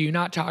talk? Do you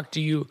not talk?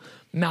 Do you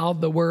mouth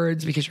the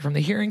words because you're from the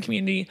hearing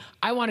community?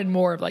 I wanted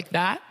more of like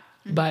that.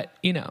 But,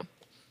 you know,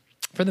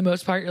 for the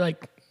most part, you're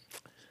like,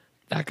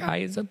 that guy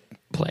is a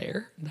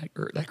player. That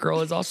girl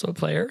is also a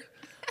player.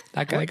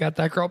 That guy got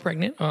that girl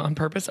pregnant on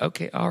purpose.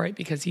 Okay, all right,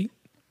 because he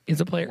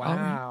is a player. All right.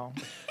 Wow.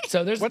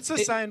 So there's What's the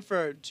sign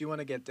for do you want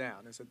to get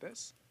down? Is it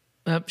this?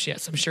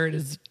 Yes, I'm sure it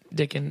is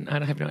Dick and I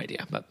don't have no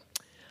idea. But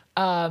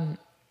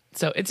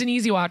so it's an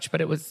easy watch,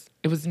 but it was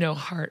no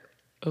heart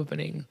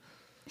opening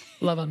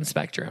Love on the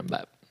Spectrum,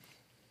 but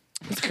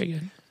it's pretty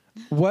good.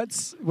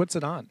 What's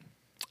it on?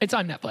 It's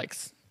on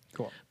Netflix.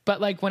 Cool.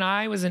 But like when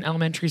I was in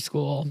elementary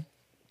school,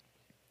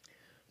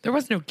 there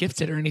was no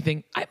gifted or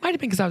anything. It might have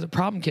been because I was a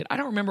problem kid. I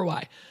don't remember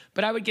why.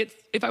 But I would get,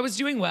 if I was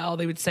doing well,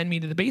 they would send me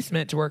to the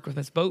basement to work with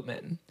Miss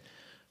Boatman,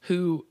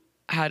 who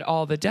had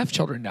all the deaf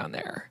children down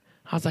there.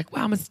 I was like,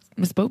 wow,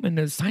 Miss Boatman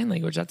knows sign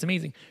language. That's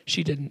amazing.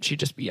 She didn't. She'd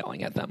just be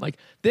yelling at them like,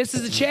 this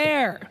is a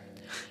chair.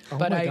 Oh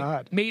But my I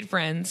God. made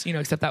friends, you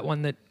know, except that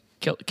one that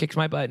kicked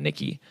my butt,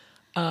 Nikki.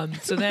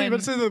 So then,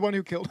 But the one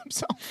who killed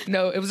himself.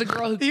 no, it was a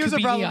girl who He was could a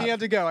beat me problem. up. He had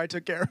to go. I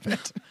took care of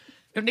it.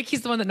 No,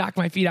 Nikki's the one that knocked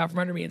my feet out from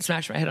under me and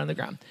smashed my head on the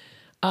ground.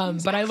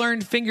 But I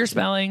learned finger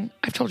spelling.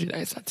 I've told you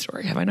guys that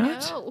story, have I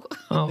not? No.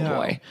 Oh, No.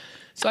 boy.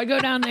 So I go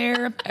down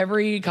there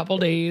every couple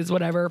days,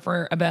 whatever,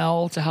 for a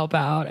bell to help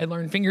out. I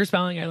learned finger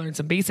spelling. I learned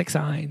some basic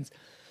signs.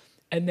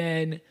 And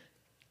then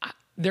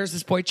there's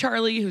this boy,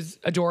 Charlie, who's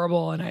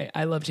adorable, and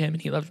I loved him,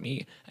 and he loved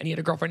me. And he had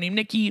a girlfriend named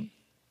Nikki,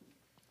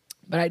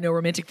 but I had no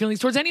romantic feelings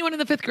towards anyone in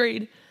the 5th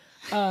grade.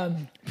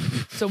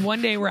 So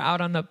one day we're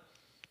out on the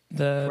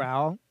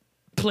Growl.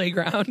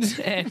 playground,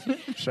 and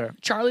Sure.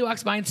 Charlie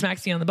walks by and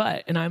smacks me on the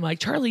butt. And I'm like,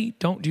 Charlie,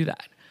 don't do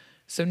that.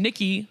 So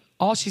Nikki,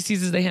 all she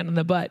sees is the hand on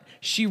the butt.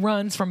 She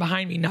runs from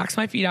behind me, knocks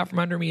my feet out from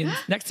under me. And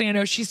next thing I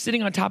know, she's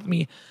sitting on top of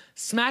me,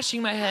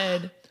 smashing my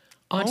head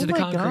onto the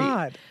concrete.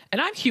 God. And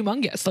I'm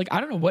humongous. Like, I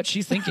don't know what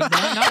she's thinking, but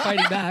I'm not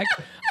fighting back.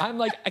 I'm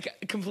like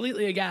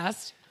completely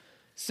aghast.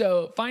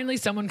 So finally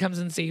someone comes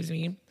and saves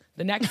me.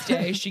 The next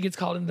day she gets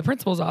called into the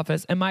principal's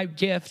office. And my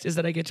gift is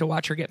that I get to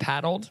watch her get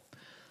paddled.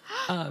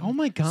 Oh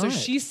my God. So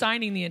she's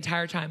signing the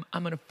entire time,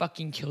 I'm going to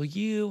fucking kill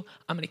you.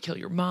 I'm going to kill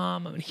your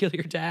mom. I'm going to kill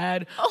your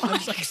dad. I'm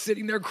just like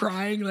sitting there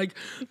crying like,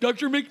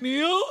 Dr.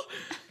 McNeil?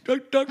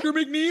 Dr.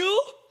 McNeil?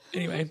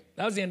 Anyway,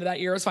 that was the end of that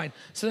year. It was fine.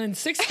 So then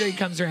 6th grade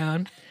comes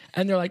around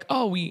and they're like,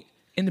 oh,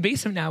 in the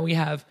basement now we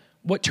have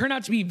what turned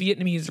out to be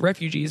Vietnamese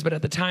refugees, but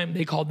at the time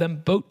they called them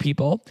boat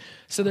people.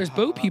 So there's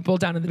boat people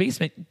down in the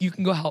basement. You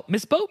can go help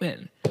Miss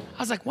Boatman. I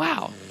was like,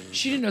 wow,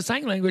 she didn't know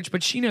sign language,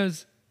 but she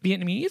knows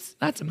Vietnamese?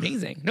 That's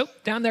amazing. Nope,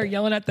 down there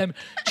yelling at them,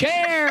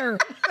 chair!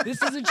 This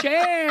is a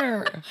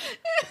chair!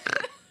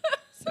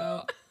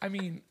 So, I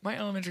mean, my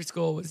elementary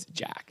school was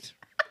jacked.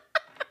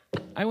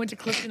 I went to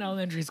Clifton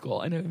Elementary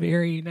School in a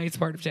very nice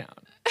part of town.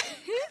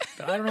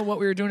 But I don't know what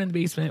we were doing in the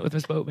basement with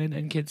Miss Boatman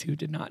and kids who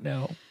did not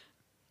know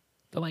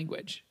the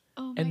language.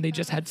 And they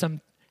just had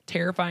some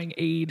terrifying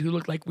aide who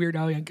looked like Weird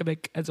Al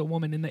Yankovic as a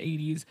woman in the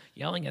 80s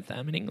yelling at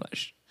them in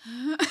English.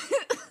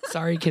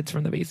 Sorry, kids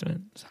from the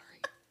basement. Sorry.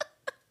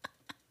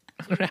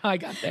 I don't know how I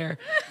got there.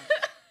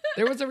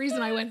 There was a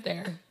reason I went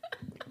there.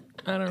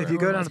 I don't know. If you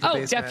go down to the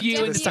basement, deaf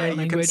you in the sign you can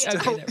language. still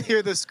Okay, there.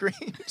 hear the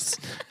screams.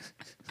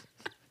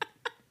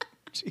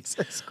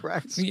 Jesus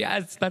Christ.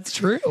 Yes, that's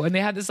true. And they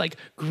had this like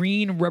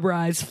green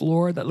rubberized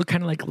floor that looked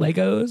kind of like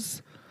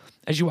Legos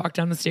as you walk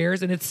down the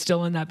stairs, and it's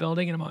still in that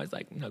building. And I'm always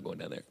like, I'm not going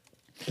down there.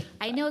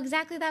 I know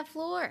exactly that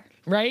floor.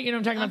 Right? You know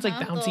what I'm talking about? It's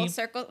like The little bouncy.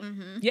 circle.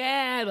 Mm-hmm.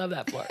 Yeah, I love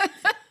that floor.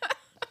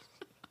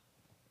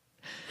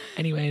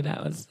 Anyway,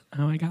 that was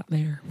how I got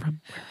there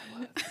from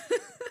where I was.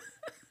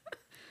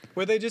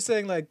 Were they just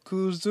saying like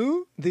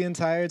kuzu the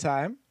entire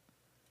time?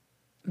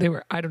 They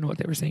were, I don't know what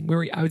they were saying.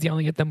 I was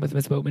yelling at them with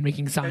Miss Boatman,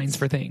 making signs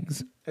for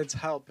things. It's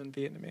help in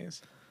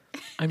Vietnamese.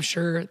 I'm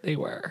sure they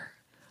were.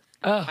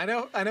 I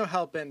know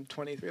help in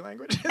 23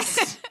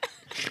 languages.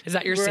 Is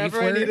that your safe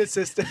Wherever I need word?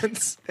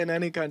 assistance in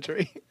any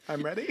country,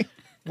 I'm ready.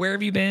 Where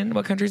have you been?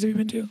 What countries have you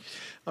been to?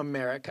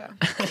 America.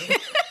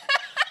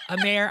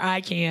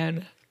 I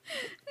can.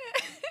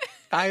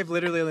 I've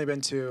literally only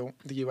been to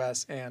the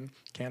US and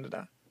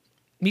Canada.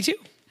 Me too.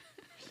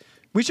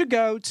 We should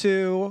go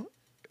to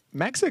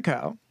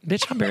Mexico.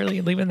 Bitch, I'm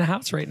barely leaving the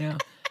house right now.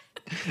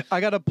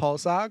 I got a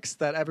pulse ox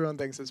that everyone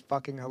thinks is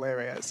fucking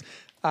hilarious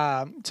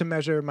to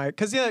measure my...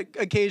 Because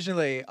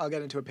occasionally I'll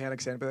get into a panic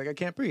state and be like, I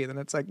can't breathe. And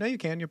it's like, no, you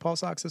can. Your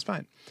pulse ox is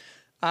fine.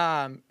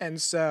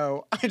 And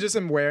so I just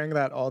am wearing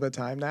that all the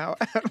time now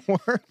at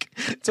work.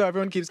 So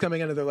everyone keeps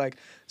coming in and they're like,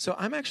 so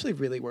I'm actually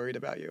really worried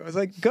about you. I was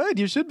like, good,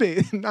 you should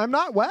be. I'm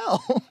not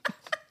well.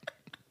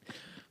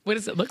 What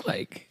does it look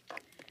like?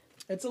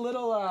 It's a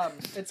little,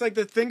 it's like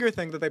the finger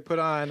thing that they put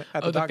on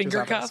at the the doctor's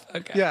finger office. cuff?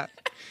 Okay. Yeah.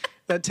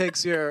 That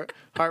takes your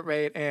heart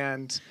rate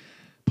and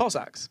pulse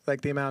ox,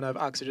 like the amount of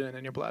oxygen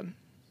in your blood.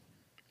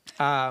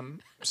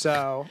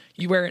 So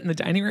You wear it in the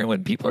dining room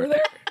when people are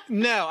there?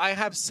 no, I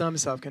have some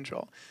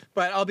self-control,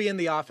 but I'll be in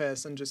the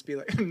office and just be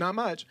like, not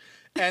much.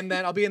 And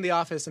then I'll be in the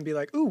office and be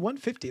like, ooh,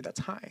 150,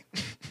 that's high.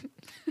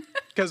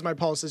 Because my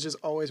pulse is just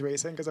always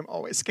racing because I'm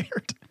always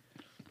scared.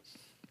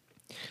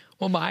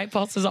 Well, my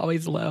pulse is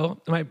always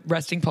low. My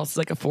resting pulse is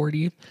like a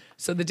 40.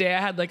 So the day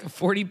I had like a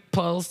 40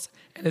 pulse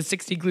and a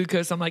 60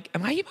 glucose, I'm like,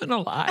 am I even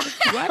alive?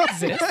 Do I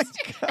exist?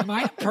 Am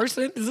I a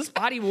person? Does this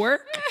body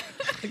work?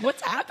 Like,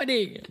 what's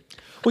happening?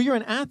 Well, you're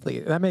an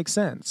athlete. That makes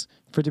sense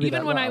for it to be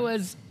Even that when low. I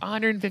was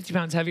 150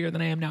 pounds heavier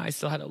than I am now, I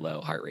still had a low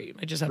heart rate.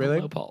 I just had Really?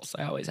 a low pulse.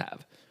 I always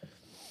have.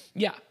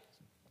 Yeah.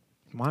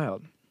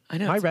 Wild. I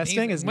know. My it's resting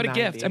amazing. is what 90.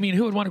 a gift. I mean,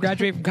 who would want to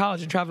graduate from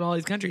college and travel to all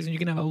these countries and you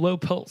can have a low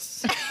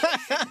pulse?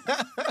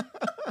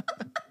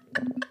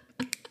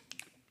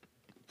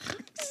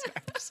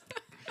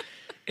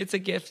 It's a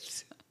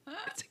gift.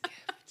 It's a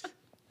gift.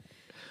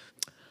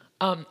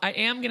 I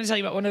am going to tell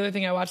you about one other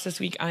thing I watched this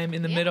week. I'm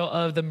in the middle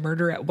of The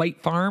Murder at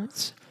White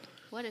Farms,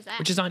 What is that?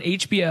 which is on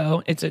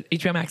HBO. It's a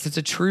HBO Max. It's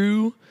a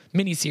true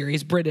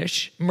miniseries,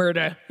 British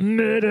murder.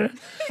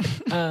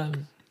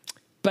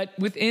 But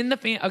within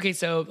the okay,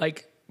 so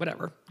like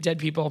whatever, dead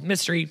people,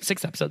 mystery,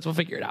 6 episodes. We'll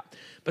figure it out.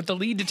 But the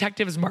lead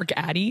detective is Mark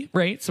Addy,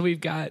 right? So we've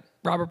got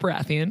Robert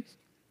Baratheon.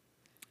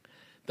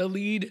 The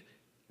lead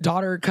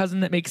daughter,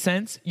 cousin that makes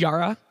sense,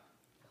 Yara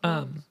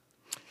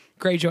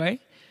Greyjoy.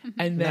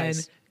 And then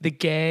Nice. the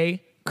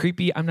gay,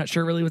 creepy, I'm not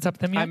sure really what's up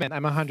with them yet.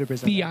 I'm 100%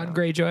 Theon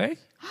Greyjoy.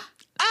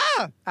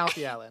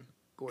 Alfie Allen.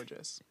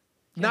 Gorgeous.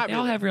 Not They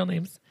all really. have real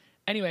names.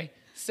 Anyway,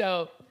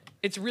 so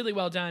It's really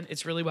well done.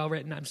 It's really well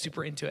written. I'm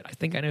super into it. I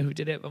think I know who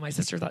did it, but my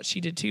sister thought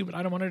she did too, but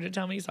I don't want her to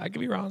tell me, so I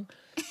could be wrong.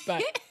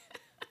 But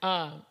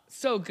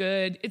so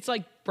good. It's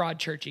like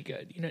Broadchurchy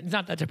good. You know, it's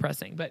not that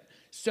depressing, but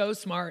so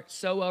smart,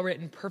 so well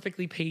written,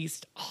 perfectly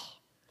paced.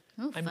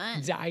 Oh, I'm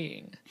fun.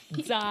 dying.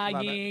 And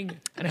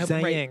I hope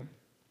Saying.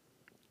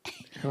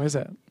 Who is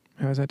it?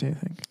 Who is it, do you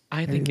think?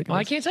 I think, well,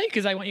 I can't tell you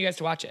because I want you guys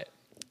to watch it.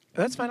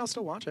 That's fine. I'll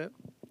still watch it.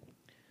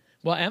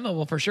 Well, Emma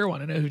will for sure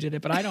want to know who did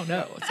it, but I don't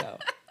know, so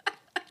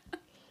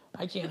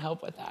I can't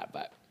help with that.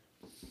 But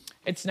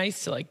it's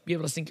nice to like be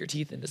able to sink your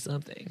teeth into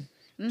something.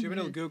 Do you want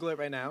me to Google it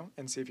right now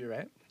and see if you're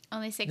right?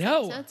 Only 6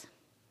 No. episodes?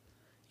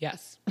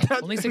 Yes,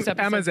 only 6 episodes.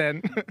 Emma's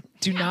in.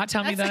 Do not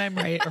tell me that I'm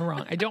right or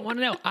wrong. I don't want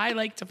to know. I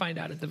like to find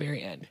out at the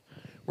very end.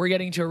 We're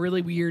getting to a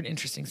really weird,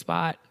 interesting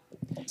spot.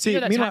 See, You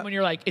know that meanwhile- time when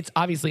you're like, it's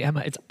obviously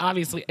Emma. It's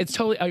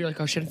totally, oh, you're like,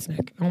 oh shit, it's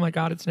Nick. Oh my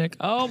God, it's Nick.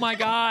 Oh my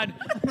God.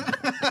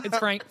 It's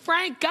Frank.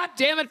 Frank, God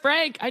damn it,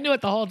 Frank. I knew it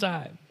the whole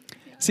time.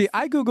 See,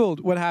 I Googled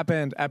what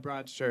happened at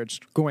Broadchurch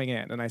going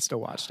in, and I still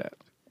watched it,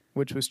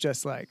 which was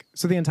just like,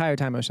 so the entire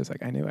time I was just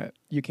like, I knew it.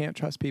 You can't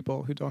trust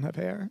people who don't have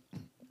hair.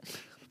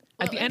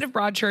 At the end of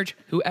Broadchurch,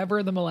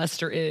 whoever the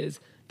molester is,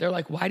 they're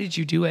like, why did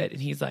you do it?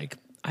 And he's like,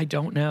 I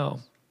don't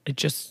know. It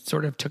just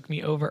sort of took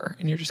me over.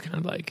 And you're just kind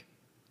of like,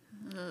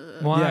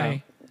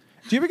 why? Yeah.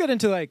 Do you ever get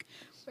into like,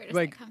 Where does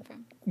like that come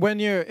from? when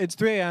it's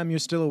 3 a.m., you're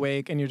still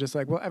awake, and you're just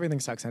like, well, everything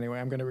sucks anyway.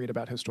 I'm going to read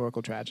about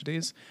historical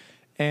tragedies.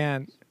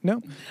 And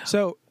no.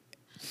 So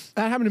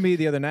that happened to me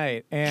the other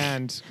night.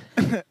 And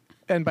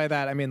and by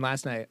that, I mean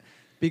last night.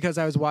 Because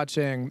I was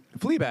watching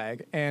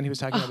Fleabag, and he was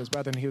talking about his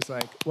brother, and he was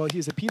like, well,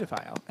 he's a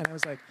pedophile. And I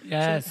was like,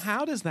 Yes. so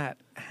how does that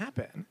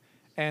happen?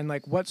 And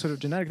like, what sort of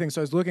genetic thing?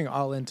 So I was looking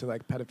all into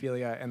like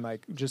pedophilia and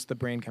like just the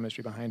brain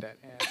chemistry behind it.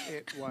 And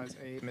it was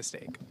a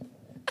mistake.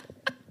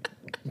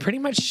 I'm pretty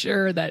much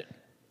sure that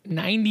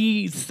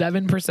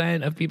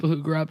 97% of people who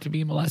grew up to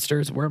be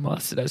molesters were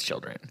molested as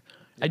children.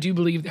 I do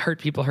believe that hurt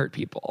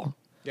people.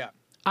 Yeah.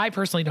 I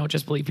personally don't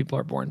just believe people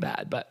are born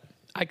bad, but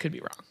I could be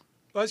wrong.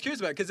 Well, I was curious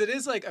about it because it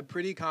is like a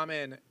pretty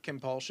common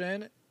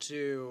compulsion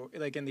to,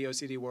 like in the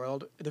OCD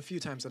world, the few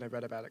times that I've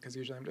read about it, because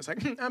usually I'm just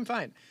like, I'm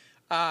fine,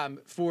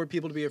 for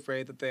people to be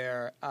afraid that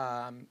they're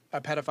a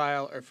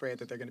pedophile or afraid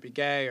that they're going to be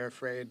gay or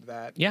afraid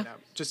that, Yeah. you know,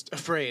 just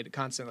afraid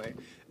constantly.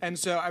 And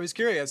so I was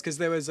curious because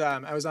there was,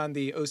 I was on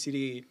the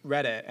OCD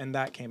Reddit and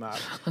that came up.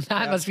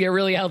 That must be a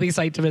really healthy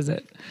site to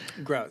visit.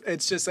 Gross.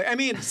 It's just like, I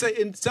mean, so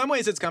in some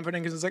ways it's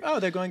comforting because it's like, oh,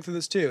 they're going through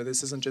this too.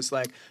 This isn't just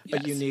like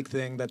Yes. a unique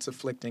thing that's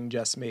afflicting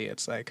just me.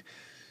 It's like,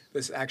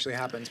 this actually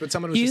happens. But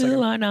someone was just You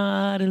like, are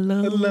not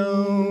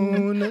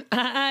alone.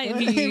 I'm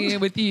here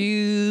with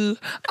you.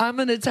 I'm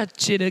going to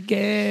touch it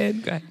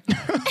again. Go ahead.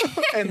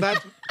 and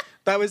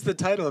that was the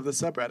title of the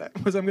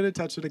subreddit, was I'm going to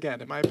touch it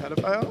again. Am I a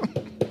pedophile?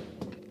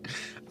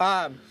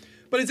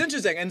 But it's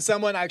interesting. And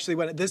someone actually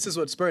this is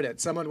what spurred it.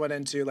 Someone went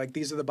into like,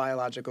 these are the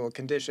biological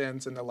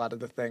conditions and a lot of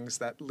the things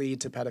that lead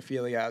to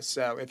pedophilia.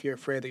 So if you're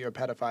afraid that you're a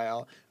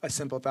pedophile, a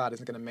simple thought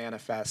isn't going to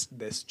manifest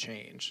this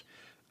change.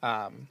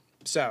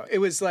 So it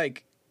was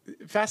like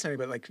fascinating,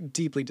 but like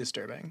deeply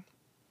disturbing.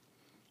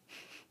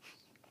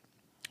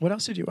 What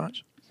else did you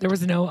watch? There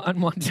was no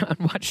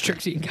unwatched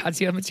Trixie and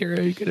Katya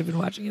material. You could have been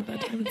watching at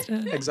that time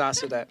instead.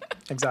 Exhausted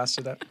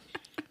it.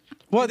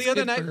 Well, It's the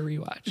other good night, for a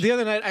rewatch. the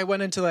other night I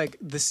went into like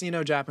the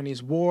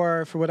Sino-Japanese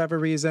War for whatever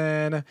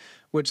reason,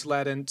 which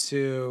led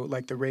into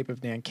like the rape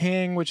of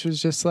Nanking, which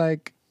was just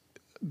like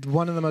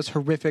one of the most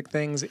horrific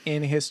things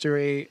in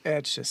history.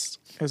 It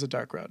was a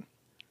dark road.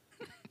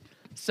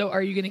 So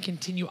are you going to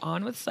continue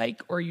on with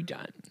Psych or are you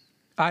done?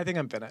 I think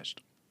I'm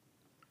finished.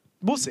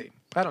 We'll see.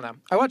 I don't know.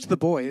 I watched The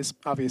Boys,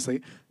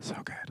 obviously. So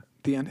good.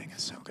 The ending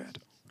is so good.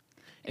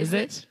 Is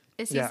it?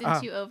 Is Yeah,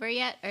 season 2 over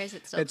yet, or is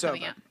it still it's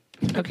coming over.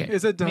 out? Okay.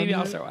 Is it done Maybe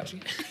I'll yet? start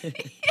watching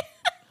it.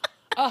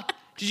 Oh,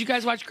 did you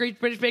guys watch Great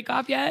British Bake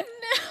Off yet?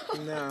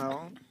 No.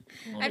 Well,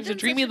 I've there's a done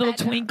dreamy such a little bad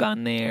job. twink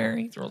on there.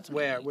 He's real sweet.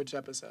 Where? Which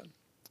episode?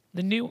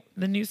 The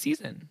new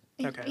season.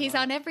 Okay, He's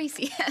well. on every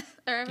season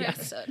or every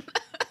Yes. episode.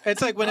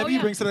 It's like whenever Oh, you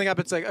yeah. bring something up,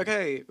 it's like,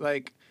 okay,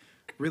 like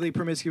really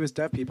promiscuous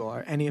deaf people.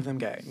 Are any of them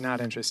gay? Not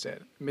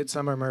interested.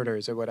 Midsummer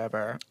Murders or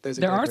whatever. There's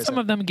a There gay are person. some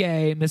of them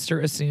gay,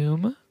 Mr.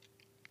 Assume.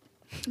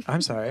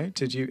 I'm sorry.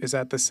 Is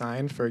that the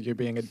sign for you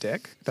being a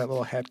dick? That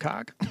little head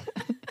cock?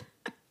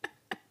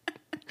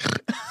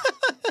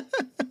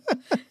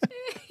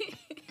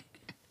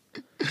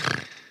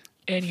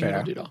 And you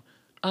Fair. doodle.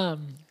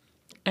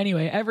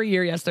 Anyway, every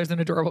year, yes, there's an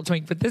adorable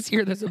twink, but this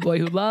year there's a boy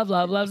who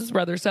loves his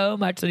brother so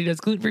much that he does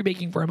gluten-free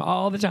baking for him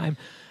all the time.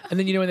 And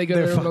then when they go to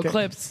They're their little fucking-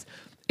 clips,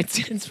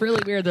 it's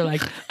really weird. They're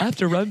like,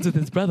 after runs with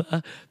his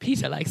brother,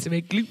 Peter likes to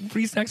make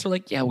gluten-free snacks. We're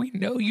like, yeah, we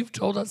know you've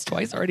told us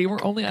twice already.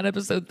 We're only on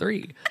episode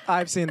 3.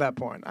 I've seen that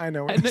porn. I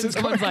know where And this then is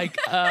someone's going.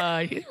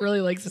 like, he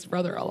really likes his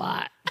brother a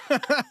lot.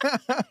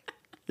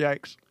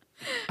 Yikes.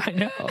 I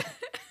know.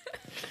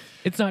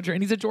 It's not true.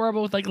 And he's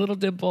adorable with like little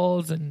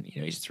dimples and,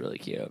 he's just really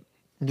cute.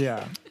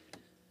 Yeah.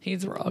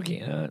 He's real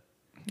cute. All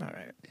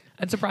right.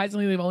 And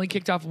surprisingly, they've only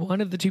kicked off one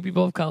of the 2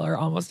 people of color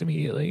almost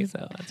immediately.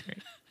 So that's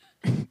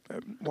great.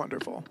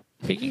 Wonderful.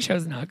 Baking show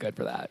is not good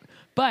for that.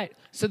 But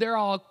so they're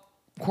all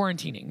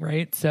quarantining,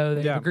 right? So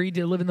they've agreed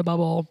to live in the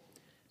bubble.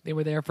 They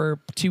were there for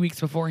 2 weeks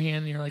beforehand,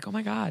 and you're like, oh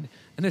my God.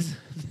 And this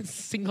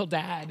single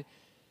dad,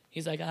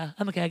 he's like,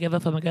 I'm a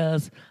caregiver for my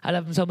girls. I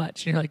love them so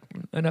much. And you're like,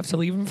 enough to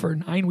leave them for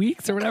 9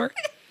 weeks or whatever?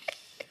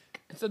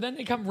 So then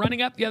they come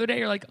running up the other day.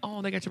 You're like,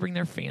 oh, they got to bring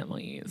their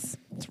families.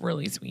 It's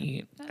really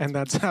sweet. And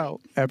that's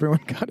how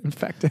everyone got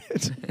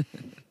infected.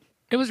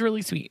 It was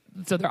really sweet.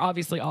 So they're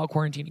obviously all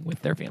quarantining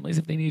with their families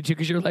if they needed to,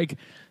 because you're like,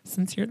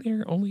 since you're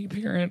their only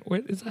parent,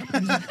 what is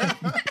happening?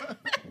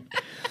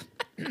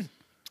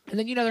 And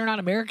then, they're not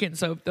American,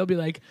 so they'll be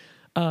like,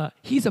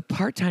 he's a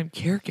part-time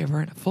caregiver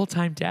and a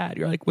full-time dad.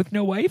 You're like, with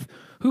no wife?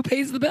 Who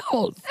pays the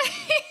bills?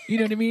 You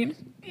know what I mean?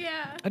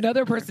 Yeah.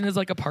 Another person is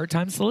like a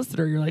part-time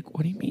solicitor. You're like,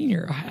 what do you mean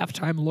you're a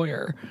half-time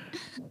lawyer?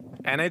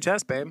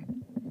 NHS, babe.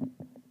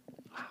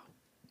 Wow.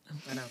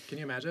 I know. Can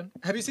you imagine?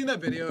 Have you seen that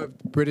video of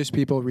British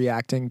people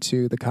reacting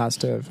to the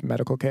cost of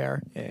medical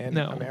care in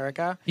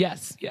America?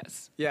 Yes.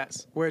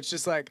 Yes. Where it's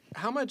just like,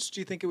 how much do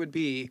you think it would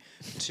be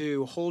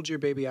to hold your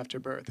baby after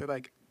birth? They're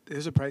like,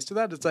 there's a price to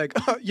that? It's like,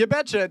 oh, you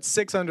betcha it's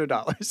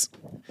 $600.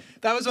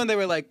 That was when they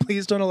were like,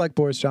 please don't elect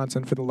Boris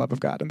Johnson for the love of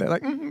God. And they're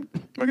like,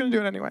 we're going to do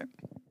it anyway.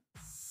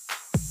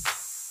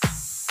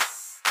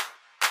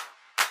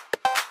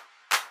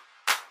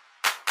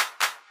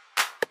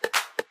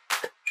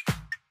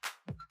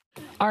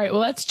 All right,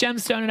 well, let's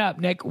gemstone it up,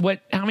 Nick. How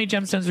many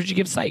gemstones would you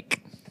give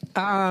Psych?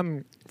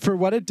 For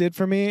what it did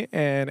for me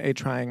in a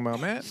trying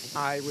moment,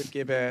 I'd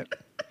give it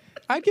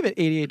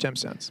 88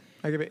 gemstones.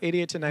 I give it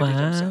 88 to 90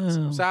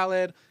 gemstones.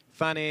 Solid,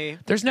 funny.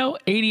 There's no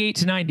 88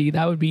 to 90.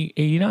 That would be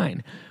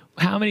 89.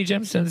 How many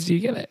gemstones do you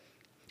give it?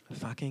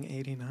 Fucking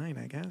 89,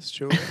 I guess.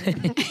 Sure.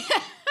 I'm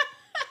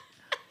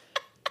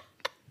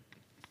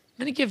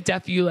gonna give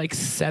Deaf U like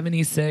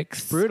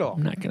 76. Brutal.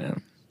 I'm not gonna.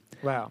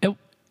 Wow.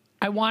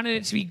 I wanted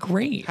it to be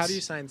great. How do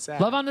you sign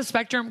sad? Love on the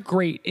Spectrum,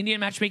 great.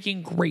 Indian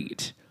Matchmaking,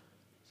 great.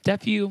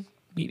 Deaf U,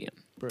 medium.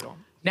 Brutal.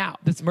 Now,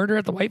 this Murder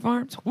at the White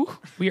Farms,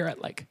 we are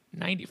at like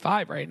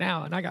 95 right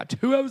now, and I got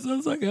 2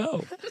 episodes to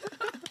go.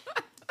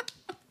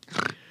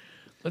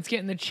 Let's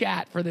get in the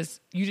chat for this.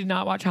 You did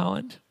not watch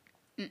Holland?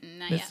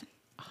 Not yet.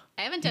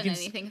 I haven't done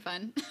anything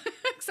fun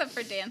except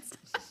for dance.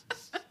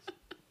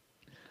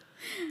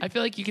 I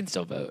feel like you can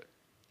still vote,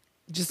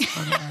 just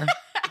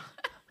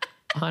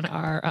on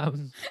our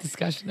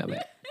discussion of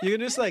it. You can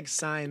just like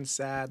sign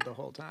sad the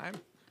whole time.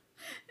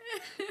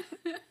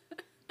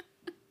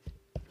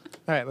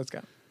 All right, let's go.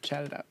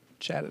 Chat it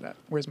up.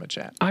 Where's my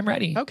chat? I'm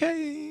ready.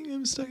 Okay,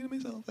 I'm just talking to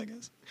myself, I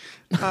guess.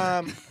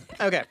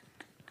 Okay.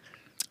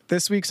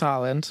 This week's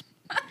Holland,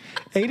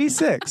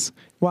 86.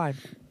 Why?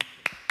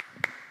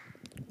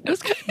 It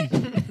was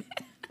good.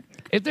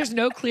 If there's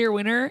no clear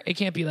winner, it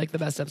can't be like the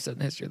best episode in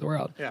the history of the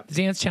world. Yeah. The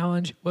dance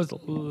challenge was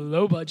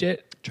low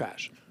budget.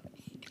 Trash.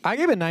 I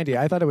gave it 90.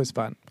 I thought it was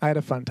fun. I had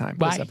a fun time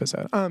Why? this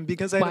episode.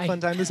 Because I had Why? a fun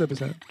time this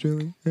episode.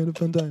 Truly, I had a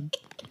fun time.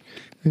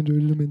 I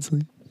enjoyed it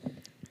immensely.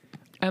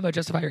 Emma,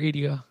 justify your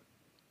ego.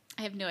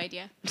 I have no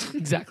idea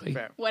Exactly.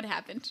 Fair. what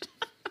happened.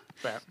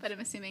 Fair. But I'm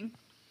assuming,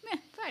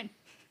 fine.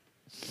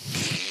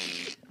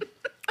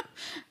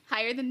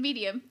 Higher than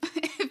medium.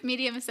 If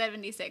medium is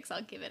 76,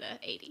 I'll give it a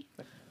 80.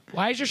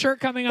 Why is your shirt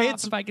coming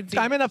off if I can see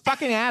I'm it? in a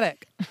fucking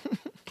attic.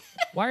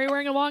 Why are you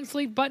wearing a long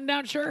sleeve button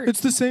down shirt?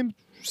 It's the same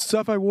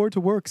stuff I wore to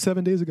work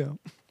 7 days ago.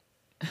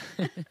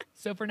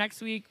 So for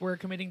next week, we're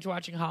committing to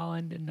watching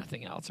Holland and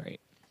nothing else, right?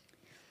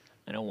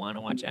 I don't want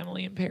to watch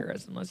Emily in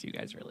Paris unless you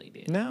guys really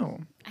do.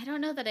 No. I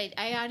don't know that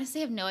I honestly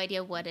have no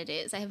idea what it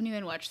is. I haven't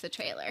even watched the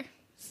trailer.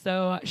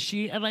 So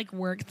she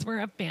works for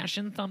a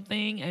fashion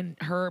something, and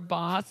her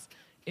boss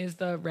is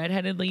the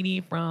redheaded lady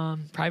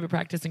from Private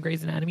Practice and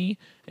Grey's Anatomy,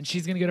 and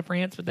she's gonna go to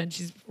France, but then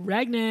she's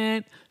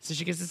pregnant, so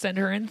she gets to send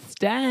her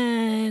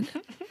instead.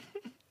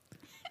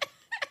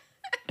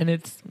 And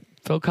it's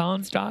Phil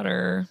Collins'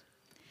 daughter.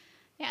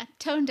 Yeah,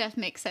 tone deaf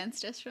makes sense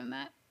just from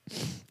that.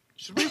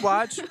 Should we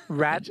watch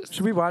Ratchet?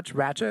 Should we watch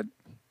Ratchet?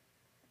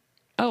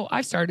 Oh,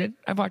 I started.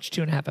 I've watched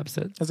 2.5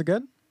 episodes. Is it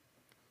good?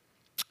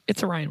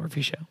 It's a Ryan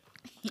Murphy show.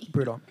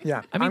 Brutal.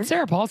 Yeah. I mean,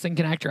 Sarah Paulson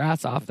can act her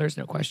ass off. There's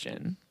no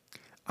question.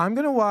 I'm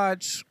gonna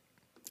watch.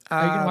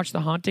 Are you gonna watch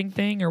the Haunting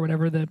thing or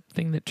whatever the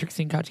thing that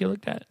Trixie and Katya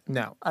looked at?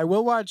 No, I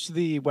will watch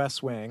The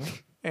West Wing,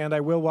 and I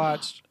will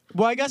watch.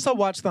 Well, I guess I'll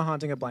watch The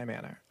Haunting of Bly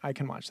Manor. I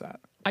can watch that.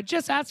 I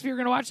just asked if you were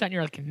gonna watch that, and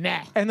you're like,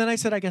 nah. And then I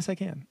said, I guess I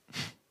can.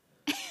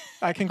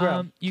 I can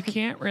grow. You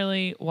can't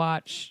really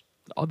watch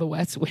all the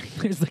West Wing.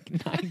 There's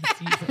like 9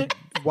 seasons.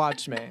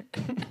 Watch me.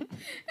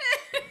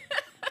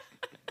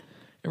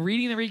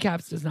 Reading the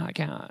recaps does not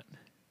count.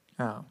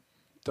 Oh,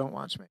 don't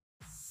watch me.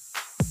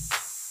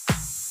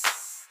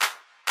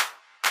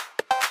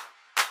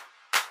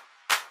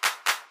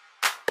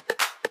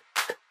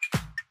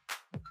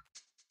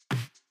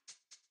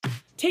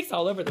 Takes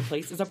All Over the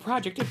Place is a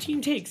project of Team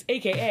Takes,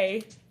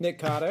 a.k.a. Nick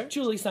Cotter.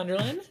 Julie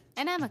Sunderland,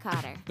 And Emma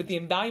Cotter. with the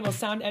invaluable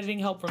sound editing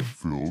help from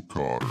Phil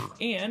Cotter.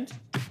 and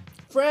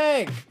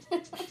Frank.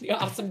 the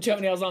awesome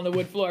toenails on the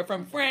wood floor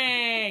from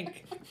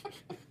Frank.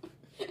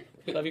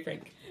 We love you,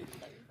 Frank.